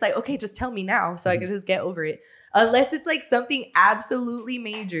 And you're just like, okay, just tell me now so I can just get over it. Unless it's like something absolutely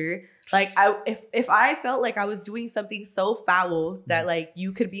major. Like if I felt like I was doing something so foul that like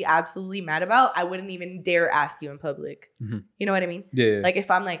you could be absolutely mad about, I wouldn't even dare ask you in public. Mhm. You know what I mean? Yeah. Like if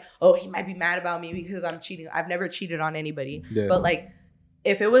I'm like, oh, he might be mad about me because I'm cheating. I've never cheated on anybody. Yeah. But like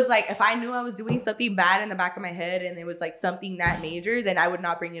if it was like, if I knew I was doing something bad in the back of my head and it was like something that major, then I would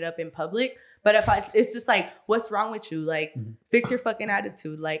not bring it up in public. But if it's just like, what's wrong with you? Like, fix your fucking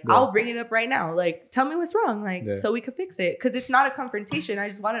attitude. Like, Yeah. I'll bring it up right now. Like, tell me what's wrong. Like, Yeah. so we can fix it. Cause it's not a confrontation. I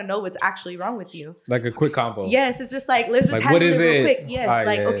just want to know what's actually wrong with you. Like a quick combo. Yes, it's just like, let's just Like, handle what is it real it? quick. Yes, Alright,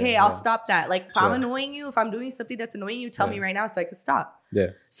 like, yeah, okay, yeah, I'll yeah. stop that. Like, if I'm Yeah. annoying you, if I'm doing something that's annoying you, tell me Yeah. right now so I can stop. Yeah.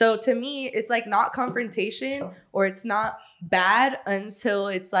 So to me, it's like not confrontation or it's not bad until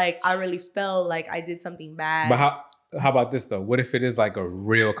it's like I really felt like I did something bad. But how about this though? What if it is like a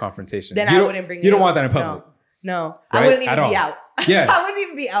real confrontation? Then You I don't- wouldn't bring it You don't up. want that in public. No, Right? I wouldn't even At be all. out. Yeah. I wouldn't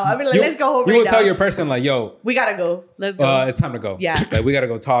even be out. I'd be like, You- let's go home You right will tell now. your person like, yo, We gotta go. Let's go. it's time to go. Yeah. Like we gotta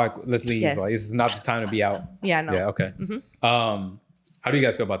go talk. Let's leave. Yes. Like this is not the time to be out. yeah, no. Yeah. Okay. Mhm. How do you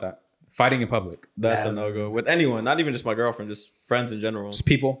guys feel about that? Fighting in public. That's Yeah. a no go with anyone, not even just my girlfriend, just friends in general. Just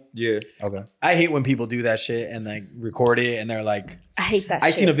people. Yeah. Okay. I hate when people do that shit and like record it and they're like, I hate that. I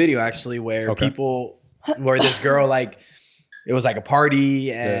shit. seen a video actually where Okay. where this girl like, it was like a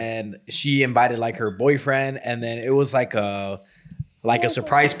party and she invited like her boyfriend and then it was like like a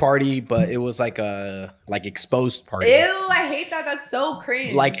surprise party, but it was like a exposed party. Ew, I hate that. That's so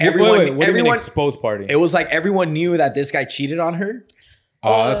cringe. Like What do you mean everyone, exposed party? it was like everyone knew that this guy cheated on her,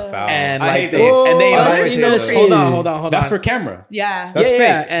 Oh, that's foul. and I like hate they, those. and they I like, hate those. hold on. That's for camera. yeah. That's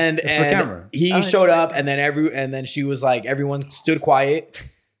yeah, fake. and It's for and camera. he 100%. showed up, and then she was like, everyone stood quiet.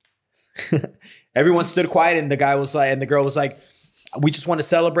 Everyone stood quiet, and the guy was like, and the girl was like, we just want to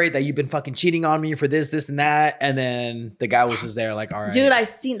celebrate that you've been fucking cheating on me for this, and that. And then the guy was just there, like, all right, Dude, I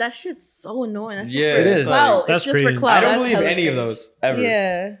seen that shit's so annoying. That's just Yeah, for it is. clout. That's It's just for cringe. clout. I don't That's believe hella any of cringe. those ever.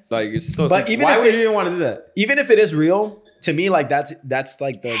 Yeah. Like it's so. But stupid. even why if would it- you even want to do that? even if it is real, to me, like that's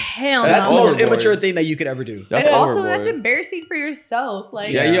like the Hell that's the no. most overboard. immature thing that you could ever do. That's and also, overboard. that's embarrassing for yourself.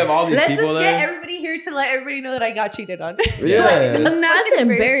 Like, Yeah, you have all these let's people just there. get everybody here to let everybody know that I got cheated on. Yeah. And that's fucking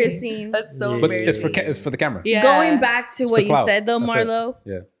embarrassing. That's so Yeah. But embarrassing. it's for the camera. Yeah. Going back to It's what for you clout. said though, That's it. Marlo,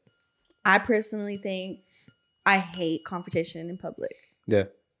 Yeah. I personally think I hate confrontation in public. Yeah.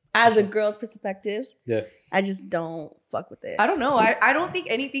 As a girl's perspective, Yeah. I just don't fuck with it. I don't know. I don't think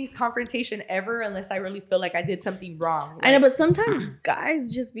anything's confrontation ever unless I really feel like I did something wrong. I know, Like, but sometimes guys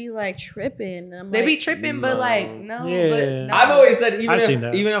just be like tripping. And I'm they like, be tripping, but like, no. Yeah. But no. I've always said I've seen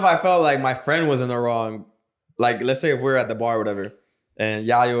that. even if I felt like my friend was in the wrong, like let's say if we're at the bar or whatever, and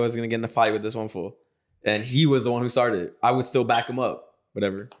Yayo was gonna get in a fight with this one fool, and he was the one who started it, I would still back him up,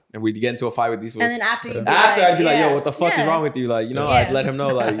 whatever, and we'd get into a fight with these fools. and then after you, I'd be like, yeah, yo, what the fuck yeah. is wrong with you? Like, you know, Yeah. I'd let him know,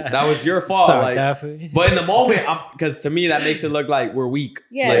 like, that was your fault. Sorry, Like, Daffy. but in the moment, because to me, that makes it look like we're weak.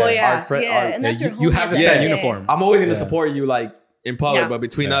 Yeah, Like, well, yeah, our friend, yeah, our- and that's you- your you homie have at to the stay end in of the day. uniform. I'm always gonna Yeah. support you, like, in public, Yeah. but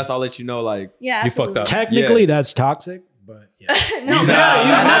between Yeah. us, I'll let you know, like, Yeah, You fucked absolutely. up. Technically, that's toxic, but yeah. no,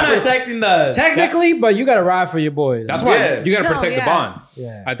 that's protecting the. Technically, but you gotta ride for your boy. That's why Yeah. you gotta No, protect the yeah. bond.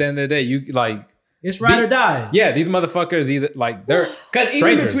 Yeah. At the end of the day, you like It's ride or die. yeah, these motherfuckers either like they're Because even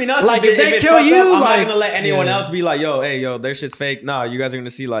strangers. between us, Like, if they it's kill fucked you, up, I'm like- not gonna let anyone Yeah. else be like, yo, hey, yo, their shit's fake. No, you guys are gonna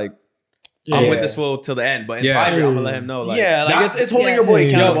see like Yeah. I'm with this fool till the end. But in Yeah. private, I'm gonna let him know. Like, yeah, like that- it's holding yeah. your boy Yo,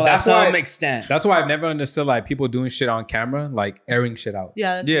 accountable that's at some why- extent. That's why I've never understood like people doing shit on camera, like airing shit out.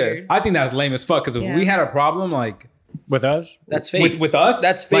 Yeah, that's Yeah. weird. I think that's lame as fuck. Because if Yeah. we had a problem, like With us? That's fake. with us,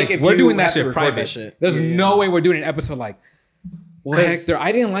 That's fake like, if we're you doing that have to shit record private. that shit. There's Yeah. no way we're doing an episode like, well, Hector,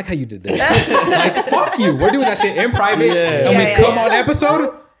 I didn't like how you did this. Like, fuck you. We're doing that shit in private, and we Yeah, come yeah. on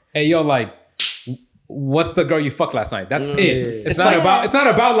episode. Hey, yo, like, what's the girl you fucked last night? That's it. It's not like- about. It's not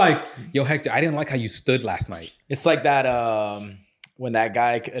about like, yo, Hector, I didn't like how you stood last night. It's like that when that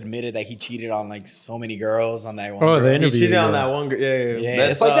guy admitted that he cheated on like so many girls on that one. Oh, the girl. he interview. cheated on yeah. that one girl. Yeah, Yeah,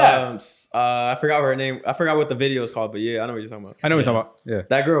 it's like that. I forgot her name. I forgot what the video is called, but yeah, I know what you're talking about. I know what you're talking about. Yeah,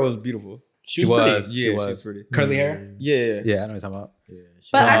 That girl was beautiful. She was pretty. She Yeah, was. she was pretty. Curly hair. Yeah. Yeah, I know what you're talking about.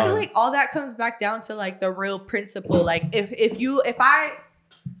 But I feel like all that comes back down to like the real principle. Like if I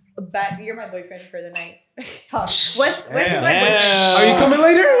bet you're my boyfriend for the night. Wes is my boyfriend. Are you coming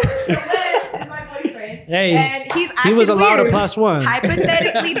later? Wes is my boyfriend. Hey, and he's he was acting allowed a weird. +1.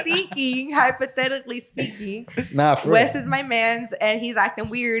 Hypothetically speaking, Nah, for Wes is my man's and he's acting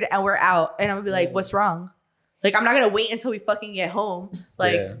weird and we're out and I'm gonna be like, what's wrong? Like I'm not gonna wait until we fucking get home.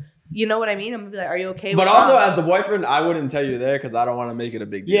 Like, Yeah. you know what I mean? I'm gonna be like, are you okay? But What's also, wrong? as the boyfriend, I wouldn't tell you there because I don't want to make it a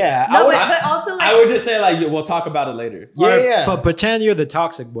big deal. Yeah, No, I would, but also like I would just say like, we'll talk about it later. yeah. But pretend you're the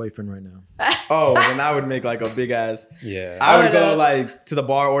toxic boyfriend right now. Oh, then I would make like a big ass. Yeah. I would Oh, go no. like to the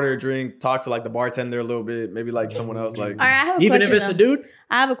bar, order a drink, talk to like the bartender a little bit, maybe like someone else. Like, All right, I have a Even question. if it's a though. dude?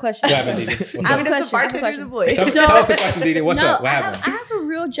 I have a question. What happened, Dede? What's I have up? a question. the bartender's a boy. Tell, So- tell us the question, Dede. What's up? What I happened? have a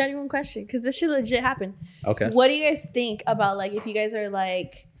real genuine question because this should legit happen. Okay. What do you guys think about like if you guys are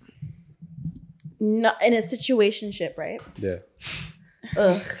like not in a situationship, right? Yeah.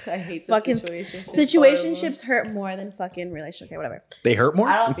 Ugh. I hate Fucking situation. Situationships hurt more than fucking relationship. Okay, whatever. They hurt more.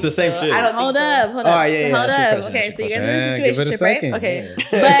 I don't It's think the same so. shit. I don't Hold think up, hold up. Oh, yeah, hold that's your up. question, Okay, that's so your you guys Eh, are in a give it a situationship, right? second. Okay.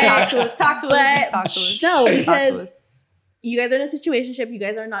 But Talk to us. Talk to us. Talk to us. no, Talk to because us. you guys are in a situationship. You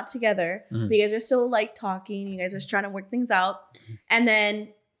guys are not together. Mhm. But you guys are still like talking. You guys are trying to work things out. And then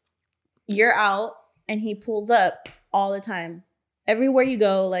you're out and he pulls up all the time. Everywhere you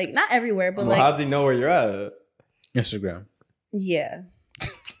go, like not everywhere, but well, like how does he know where you're at? Instagram. yeah.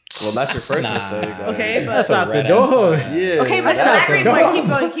 Well, that's your first Nah. mistake. Okay, but That's out the red door. ass Yeah. okay, but That's elaborate a more. dog. Keep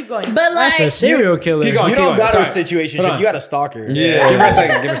going. Keep going. But That's a like serial killer. Keep going. You don't got Sorry. a situation. Hold on. You got a stalker. Yeah. Give her a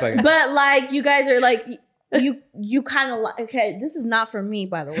second. Give her a second. but like you guys are like you kind of like okay, this is not for me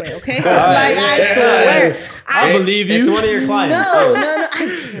by the way, okay? Like yeah, I yeah. swear. I believe you. It's one of your clients. No.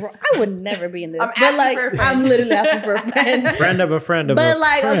 I would never be in this. I'm But asking like for a friend. I'm literally asking for a friend. Friend of a friend of a But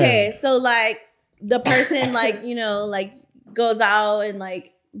like, friend. okay, so like the person like, you know, like goes out and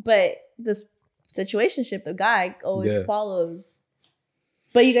like, but this situationship, the guy always Yeah. follows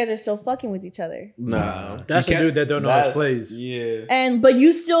but you guys are still fucking with each other. Nah, That's a dude that don't know his plays. Yeah. But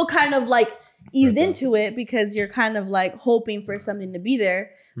you still kind of like ease into it because you're kind of like hoping for something to be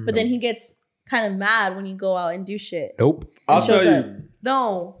there. But then he gets kind of mad when you go out and do shit. Nope. I'll tell shows you.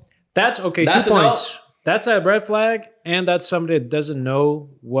 No. That's okay. That's 2 points. That's a red flag, and that's somebody that doesn't know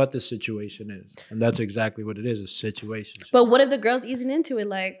what the situation is, and that's exactly what it is—a situation. But what if the girl's easing into it?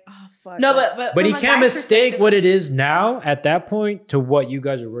 Like, oh fuck. No, But he from a can't guy's mistake perspective- what it is now at that point to what you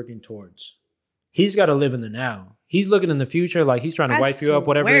guys are working towards. He's got to live in the now. He's looking in the future, like he's trying to wipe you up,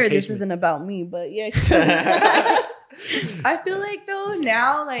 whatever. Where the this case may- isn't about me, but yeah. I feel like though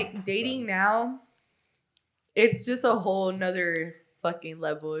now, like dating now, it's just a whole nother fucking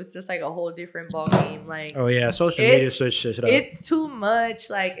level. It's just like a whole different ball game. Like, Oh yeah, social media switch shit up. it's too much.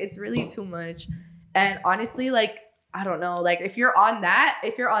 Like, it's really too much. And honestly, like, I don't know. Like, if you're on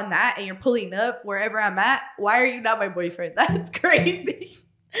that and you're pulling up wherever I'm at, why are you not my boyfriend? That's crazy.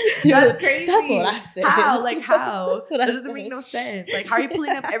 Dude, That's crazy. That's what I said. How? Like, how? That's what That I doesn't said. make no sense. Like, how are you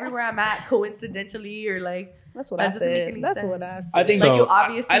pulling up everywhere I'm at coincidentally or like? That's what That I doesn't make said. any That's sense. what I said. I think Like, So, you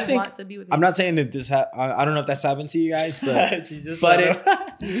obviously I think- want to be with me. I'm not saying that this. I don't know if that's happened to you guys, but She just but said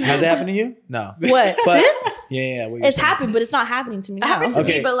it has it happened to you? No. What? But This? yeah. What you're It's saying. happened, but it's not happening to me It now. happened to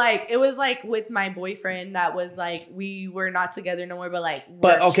Okay. me, but like it was like with my boyfriend that was like we were not together no more, but like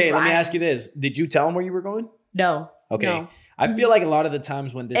But we're okay, let me trying. ask you this: did you tell him where you were going? No. Okay. No. I feel like a lot of the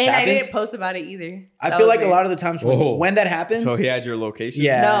times when this And I happens, didn't post about it either. I feel like a lot of the times Whoa. when that happens, So he had your location.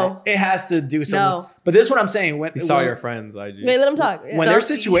 yeah, No. it has to do something. No. But this is what I'm saying. When He saw when, your friends. IG. Wait, let him talk. Yeah. when there's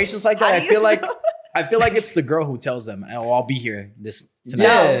So- situations like that, How I do feel you like know? it's the girl who tells them, "Oh, I'll be here this tonight."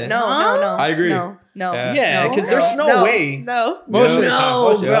 Yeah. No. I agree. No. Yeah. Yeah, No. because there's no way. No. Most of the Yeah. time. No,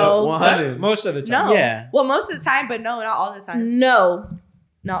 Most of the time. bro. 100. Most of the time. No. Yeah. Well, most of the time, but no, not all the time. No.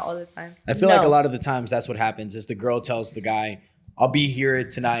 Not all the time. I feel No. like a lot of the times that's what happens is the girl tells the guy, "I'll be here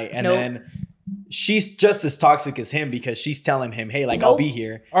tonight," and Nope. then she's just as toxic as him because she's telling him, "Hey, like I'll Nope. be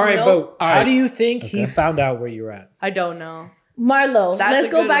here." All right, Nope. but how do you think he found out where you're at? I don't know. Marlo, That's let's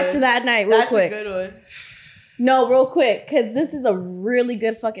a go good back one. to that night real That's quick. a good one. No, real quick, because this is a really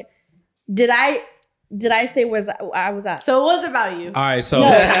good fucking. Did I say where I was at? So it was about you. All right, so No.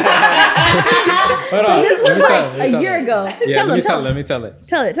 hold on. This Let me was tell like it, let me a tell year it. ago. Yeah, Tell let me him. tell it. Let me tell it.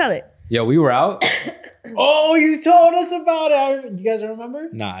 Tell it. Yo, we were out. Oh, you told us about it. You guys remember?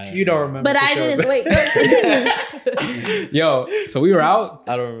 Nah, You don't remember. But for I sure, didn't. but- Wait, continue. Yo, so we were out,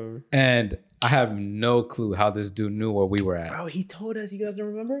 I don't remember. and I have no clue how this dude knew where we were at. Bro, he told us. You guys don't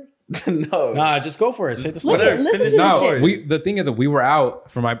remember? No. Nah, just go for it. Say the Look story. at, listen to finish this now. shit. The thing is that we were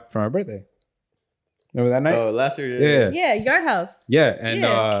out for my birthday. Remember that night? Oh, last year. Yeah. Yeah, yard house. Yeah, and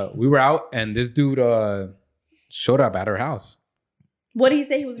Yeah. we were out, and this dude showed up at her house. What did he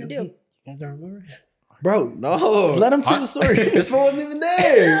say he was gonna do? You guys don't remember? Bro, No. let him tell the story. This fool wasn't even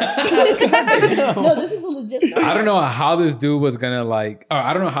there. No, this is a legit story. I don't know how this dude was gonna or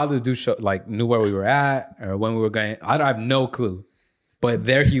I don't know how this dude knew where we were at or when we were going. I have no clue, but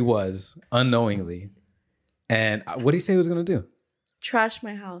there he was unknowingly. And what did he say he was gonna do? Trash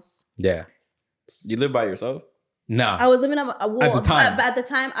my house. Yeah, You live by yourself? nah. I was living at the time. At the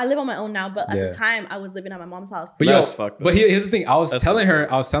time, I live on my own now, but at Yeah. the time, I was living at my mom's house. But That's fucked up. but here's the thing. I was That's telling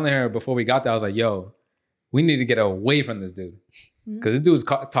her before we got there. I was like, "Yo, we need to get away from this dude because this dude was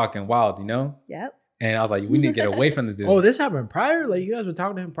talking wild, you know." Yep. And I was like, "We need to get away from this dude." Oh, this happened prior? Like, you guys were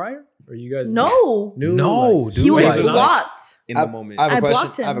talking to him prior? Or you guys No, knew? no, Like, dude. he was like- blocked. In the moment. I have a I question.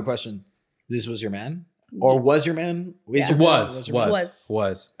 blocked him. I have a question. This was your man, or was your man? Is Yeah. your man? was your man?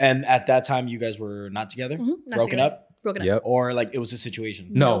 was. And at that time, you guys were not together, Not broken together. up, Broken up. Yep. or like it was a situation.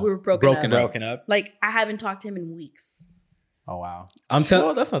 No, we were broken up. Broken up. Like I haven't talked to him in weeks. Oh wow. I'm telling.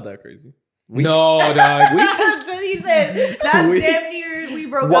 Well, that's not that crazy. No, dog. That's what he said. That's Weeks. damn near we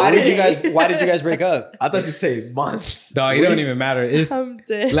broke up. Why did you today. guys? Why did you guys break up? I thought you say months. Dog, it don't Weeks. even matter. It's I'm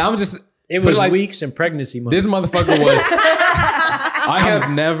dead. I'm just It put was like weeks in pregnancy month. this motherfucker was. I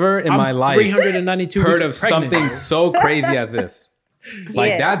have never in my life 392 heard weeks of pregnant. something so crazy as this.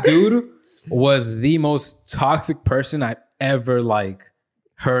 Like Yeah. that dude was the most toxic person I've ever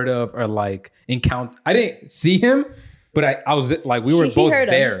heard of or encountered. I didn't see him, but I was like we were He both heard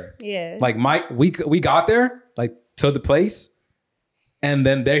him. there. Yeah. Like we got there to the place, and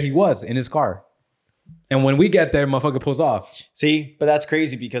then there he was in his car. And when we get there, motherfucker pulls off. See, but that's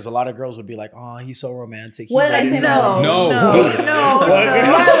crazy because a lot of girls would be like, "Oh, he's so romantic." He What did I ready say? to-" No. No. Sí o no?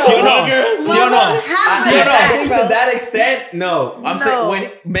 Sí o no? Have Sí o my no? back, I think bro. to that extent, no. I'm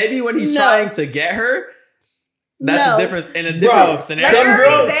saying when he's No. trying to get her, That's No. a difference in a different scenario. Some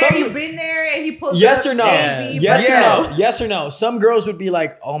girls, You've been there and he pulls yes up, or no? baby, Yes or Yeah. no? Yes or no? Some girls would be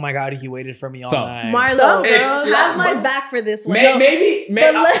like, "Oh my god, he waited for me all Some. night." Marlo, If- girls, Have my back for this one. No. Maybe,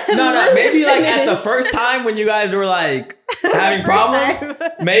 But maybe like at the finish. first time when you guys were like having problems, time.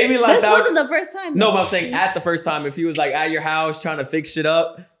 maybe like This that wasn't the first time. no, though. but I'm saying at the first time, if he was like at your house trying to fix shit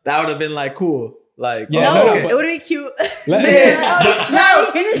up, that would have been like cool. Like, Yeah, oh, no, okay. It would be cute. Let-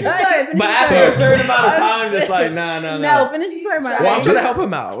 No, finish the story. Finish But the after story. a certain amount of times, it's like, nah. No, finish the story, Marlo. Well, I'm trying to help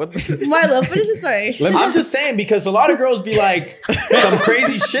him out. What the- Marlo, finish the story. I'm just saying because a lot of girls be like some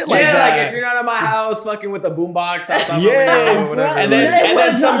crazy shit like yeah, that. like if you're not at my house, fucking with the boombox outside my Yeah. window or whatever. and It then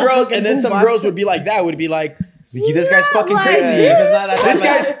was some not a girls fucking and then some boombox. girls would be like that. Would be like, this guy's fucking like crazy. this. If it's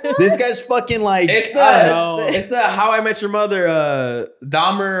not that This guy's fucking like It's I don't know. It's the How I Met Your Mother,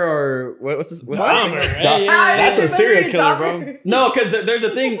 Dahmer or what's this? What's Dahmer, that? right? That's a serial killer, bro. No, because there's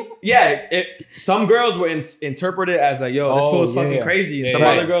a thing. Yeah, some girls would interpret it as like, "Yo, this Oh, fool is fucking yeah. crazy." And Yeah, some yeah.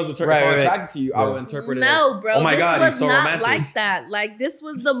 other girls would if Right, I'm right. attracted to you, I would interpret it. No, as, bro. Oh my this god, was he's so not romantic. like that. Like this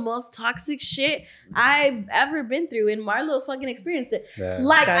was the most toxic shit I've ever been through, and Marlo fucking experienced it. Yeah.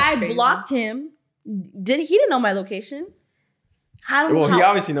 Like That's I crazy. blocked him. He didn't know my location. I don't know. Well, how, he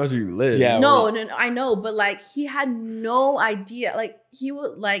obviously knows where you live. Yeah. no, I know, but like he had no idea. Like he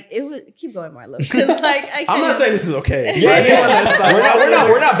would like it would keep going, Marlo. Because like I can't I'm not saying this is okay. Yeah, yeah.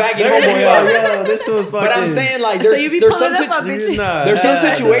 We're not backing homeboy up. Yo, this was fucking. But I'm saying like So you be there's some pulling up on bitches. there's some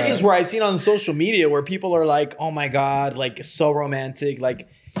Yeah, situations where I've seen on social media where people are like, "Oh my god, like so romantic." Like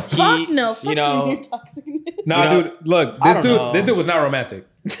fuck no, fuck you know, your toxicness. Nah, You know, dude, look, I this don't know. dude was not romantic.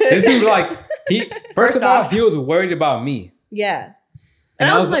 This dude, like, first of all, he was worried about me. Yeah. And And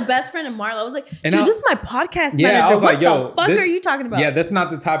I I was was my best friend and Marlo. I was like, And dude, I- this is my podcast Yeah, I manager. was What like, yo, the fuck this- are you talking about? Yeah, that's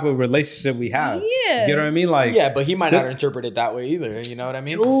not the type of relationship we have. Yeah. You know what I mean? Like, yeah, but he might not interpret it that way either. You know what I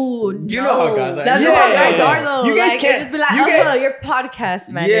mean? Ooh, You know how guys are. That's Yeah. just how guys are though. You guys Like, can't- they just be like, you oh, guys- your podcast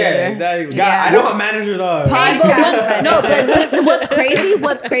manager. Yeah, exactly. Yeah. I know how managers are. Hey, but what's crazy?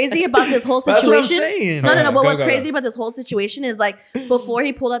 What's crazy about this whole That's what I'm situation? saying. No. But Go, what's go, crazy go. about this whole situation is like before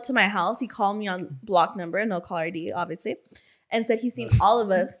he pulled up to my house, he called me on block number, no caller ID, obviously, and said he's seen all of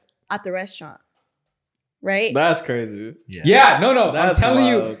us at the restaurant. Right? That's crazy. yeah, no. I'm That's telling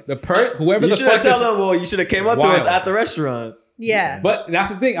wild. you, whoever You the should have fuck told them. Well, you should have came up to us Wild. at the restaurant. Yeah. But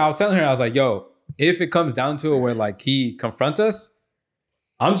that's the thing. I was telling her, I was like, yo, if it comes down to it where like he confronts us,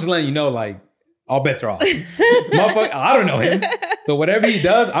 I'm just letting you know, like, all bets are off. Motherfucker, I don't know him. So whatever he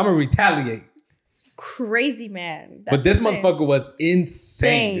does, I'm gonna retaliate. Crazy man. But this insane. motherfucker was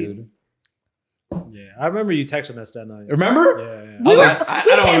insane, Insane. dude. Yeah, I remember you texting us that night. Remember? Yeah. I was like,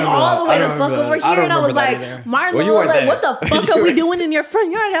 We don't came remember all that. the way I to don't fuck remember over that. I here, don't and I was remember like, that either. Marlo, Well, you weren't like, there. what the fuck You are we weren't doing in your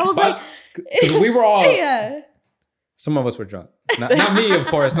front yard? I was like, because we were all, yeah, some of us were drunk. Not me, of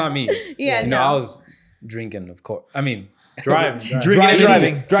course, not me. yeah, You know, I was drinking, of course. I mean, Driving.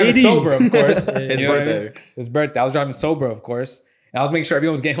 Driving. driving sober, of course. His You know what I mean? birthday. His birthday. I was driving sober, of course. And I was making sure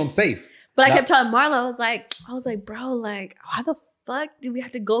everyone was getting home safe. But I Not- kept telling Marlo, I was like, bro, like, how the fuck do we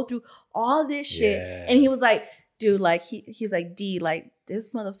have to go through all this shit? Yeah. And he was like, dude, like, he's like, D, like,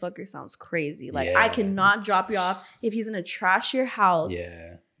 this motherfucker sounds crazy. Like, I Yeah. cannot drop you off if he's gonna trash your house.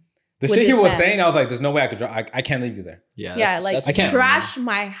 Yeah. The With shit he this was man. saying, I was like, there's no way I could drive. I can't leave you there. Yeah, like I can't. trash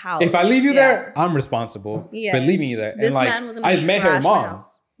my house. If I leave you Yeah. there, I'm responsible Yeah. for leaving you there. This And like, man was gonna I met her trash my mom.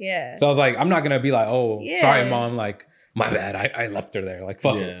 house. Yeah. So I was like, I'm not going to be like, oh, Yeah. sorry, mom. Like, my bad. I left her there. Like,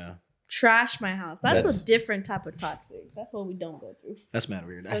 fuck. it. Yeah. Trash my house. That's That's- a different type of toxic. That's what we don't go through. That's mad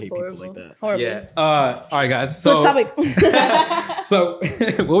weird. I That's hate horrible. people like that. Horrible. Yeah. All right, guys. Switch So, topic. so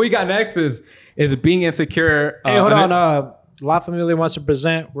what we got next is being insecure. Hey, hold on. La Familia wants to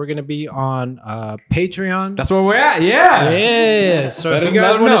present. We're gonna be on Patreon. That's where we're at. Yeah. Yeah. So Let if us you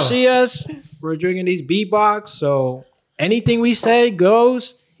guys know. want to see us, we're drinking these beatbox. So anything we say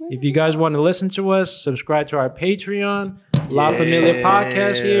goes. If you guys want to listen to us, subscribe to our Patreon. La Familia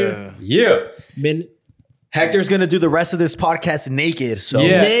podcast here. Yeah. Hector's gonna do the rest of this podcast naked. So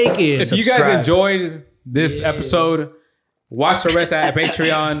Yeah. Naked. If you guys Subscribe. enjoyed this episode, watch the rest at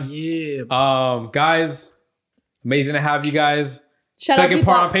Patreon. Yeah. Guys, amazing to have you guys. Shout out Second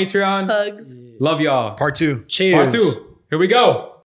part on Beatbox. Patreon. Hugs. Love y'all. part 2. Cheers. Part 2. Here we go.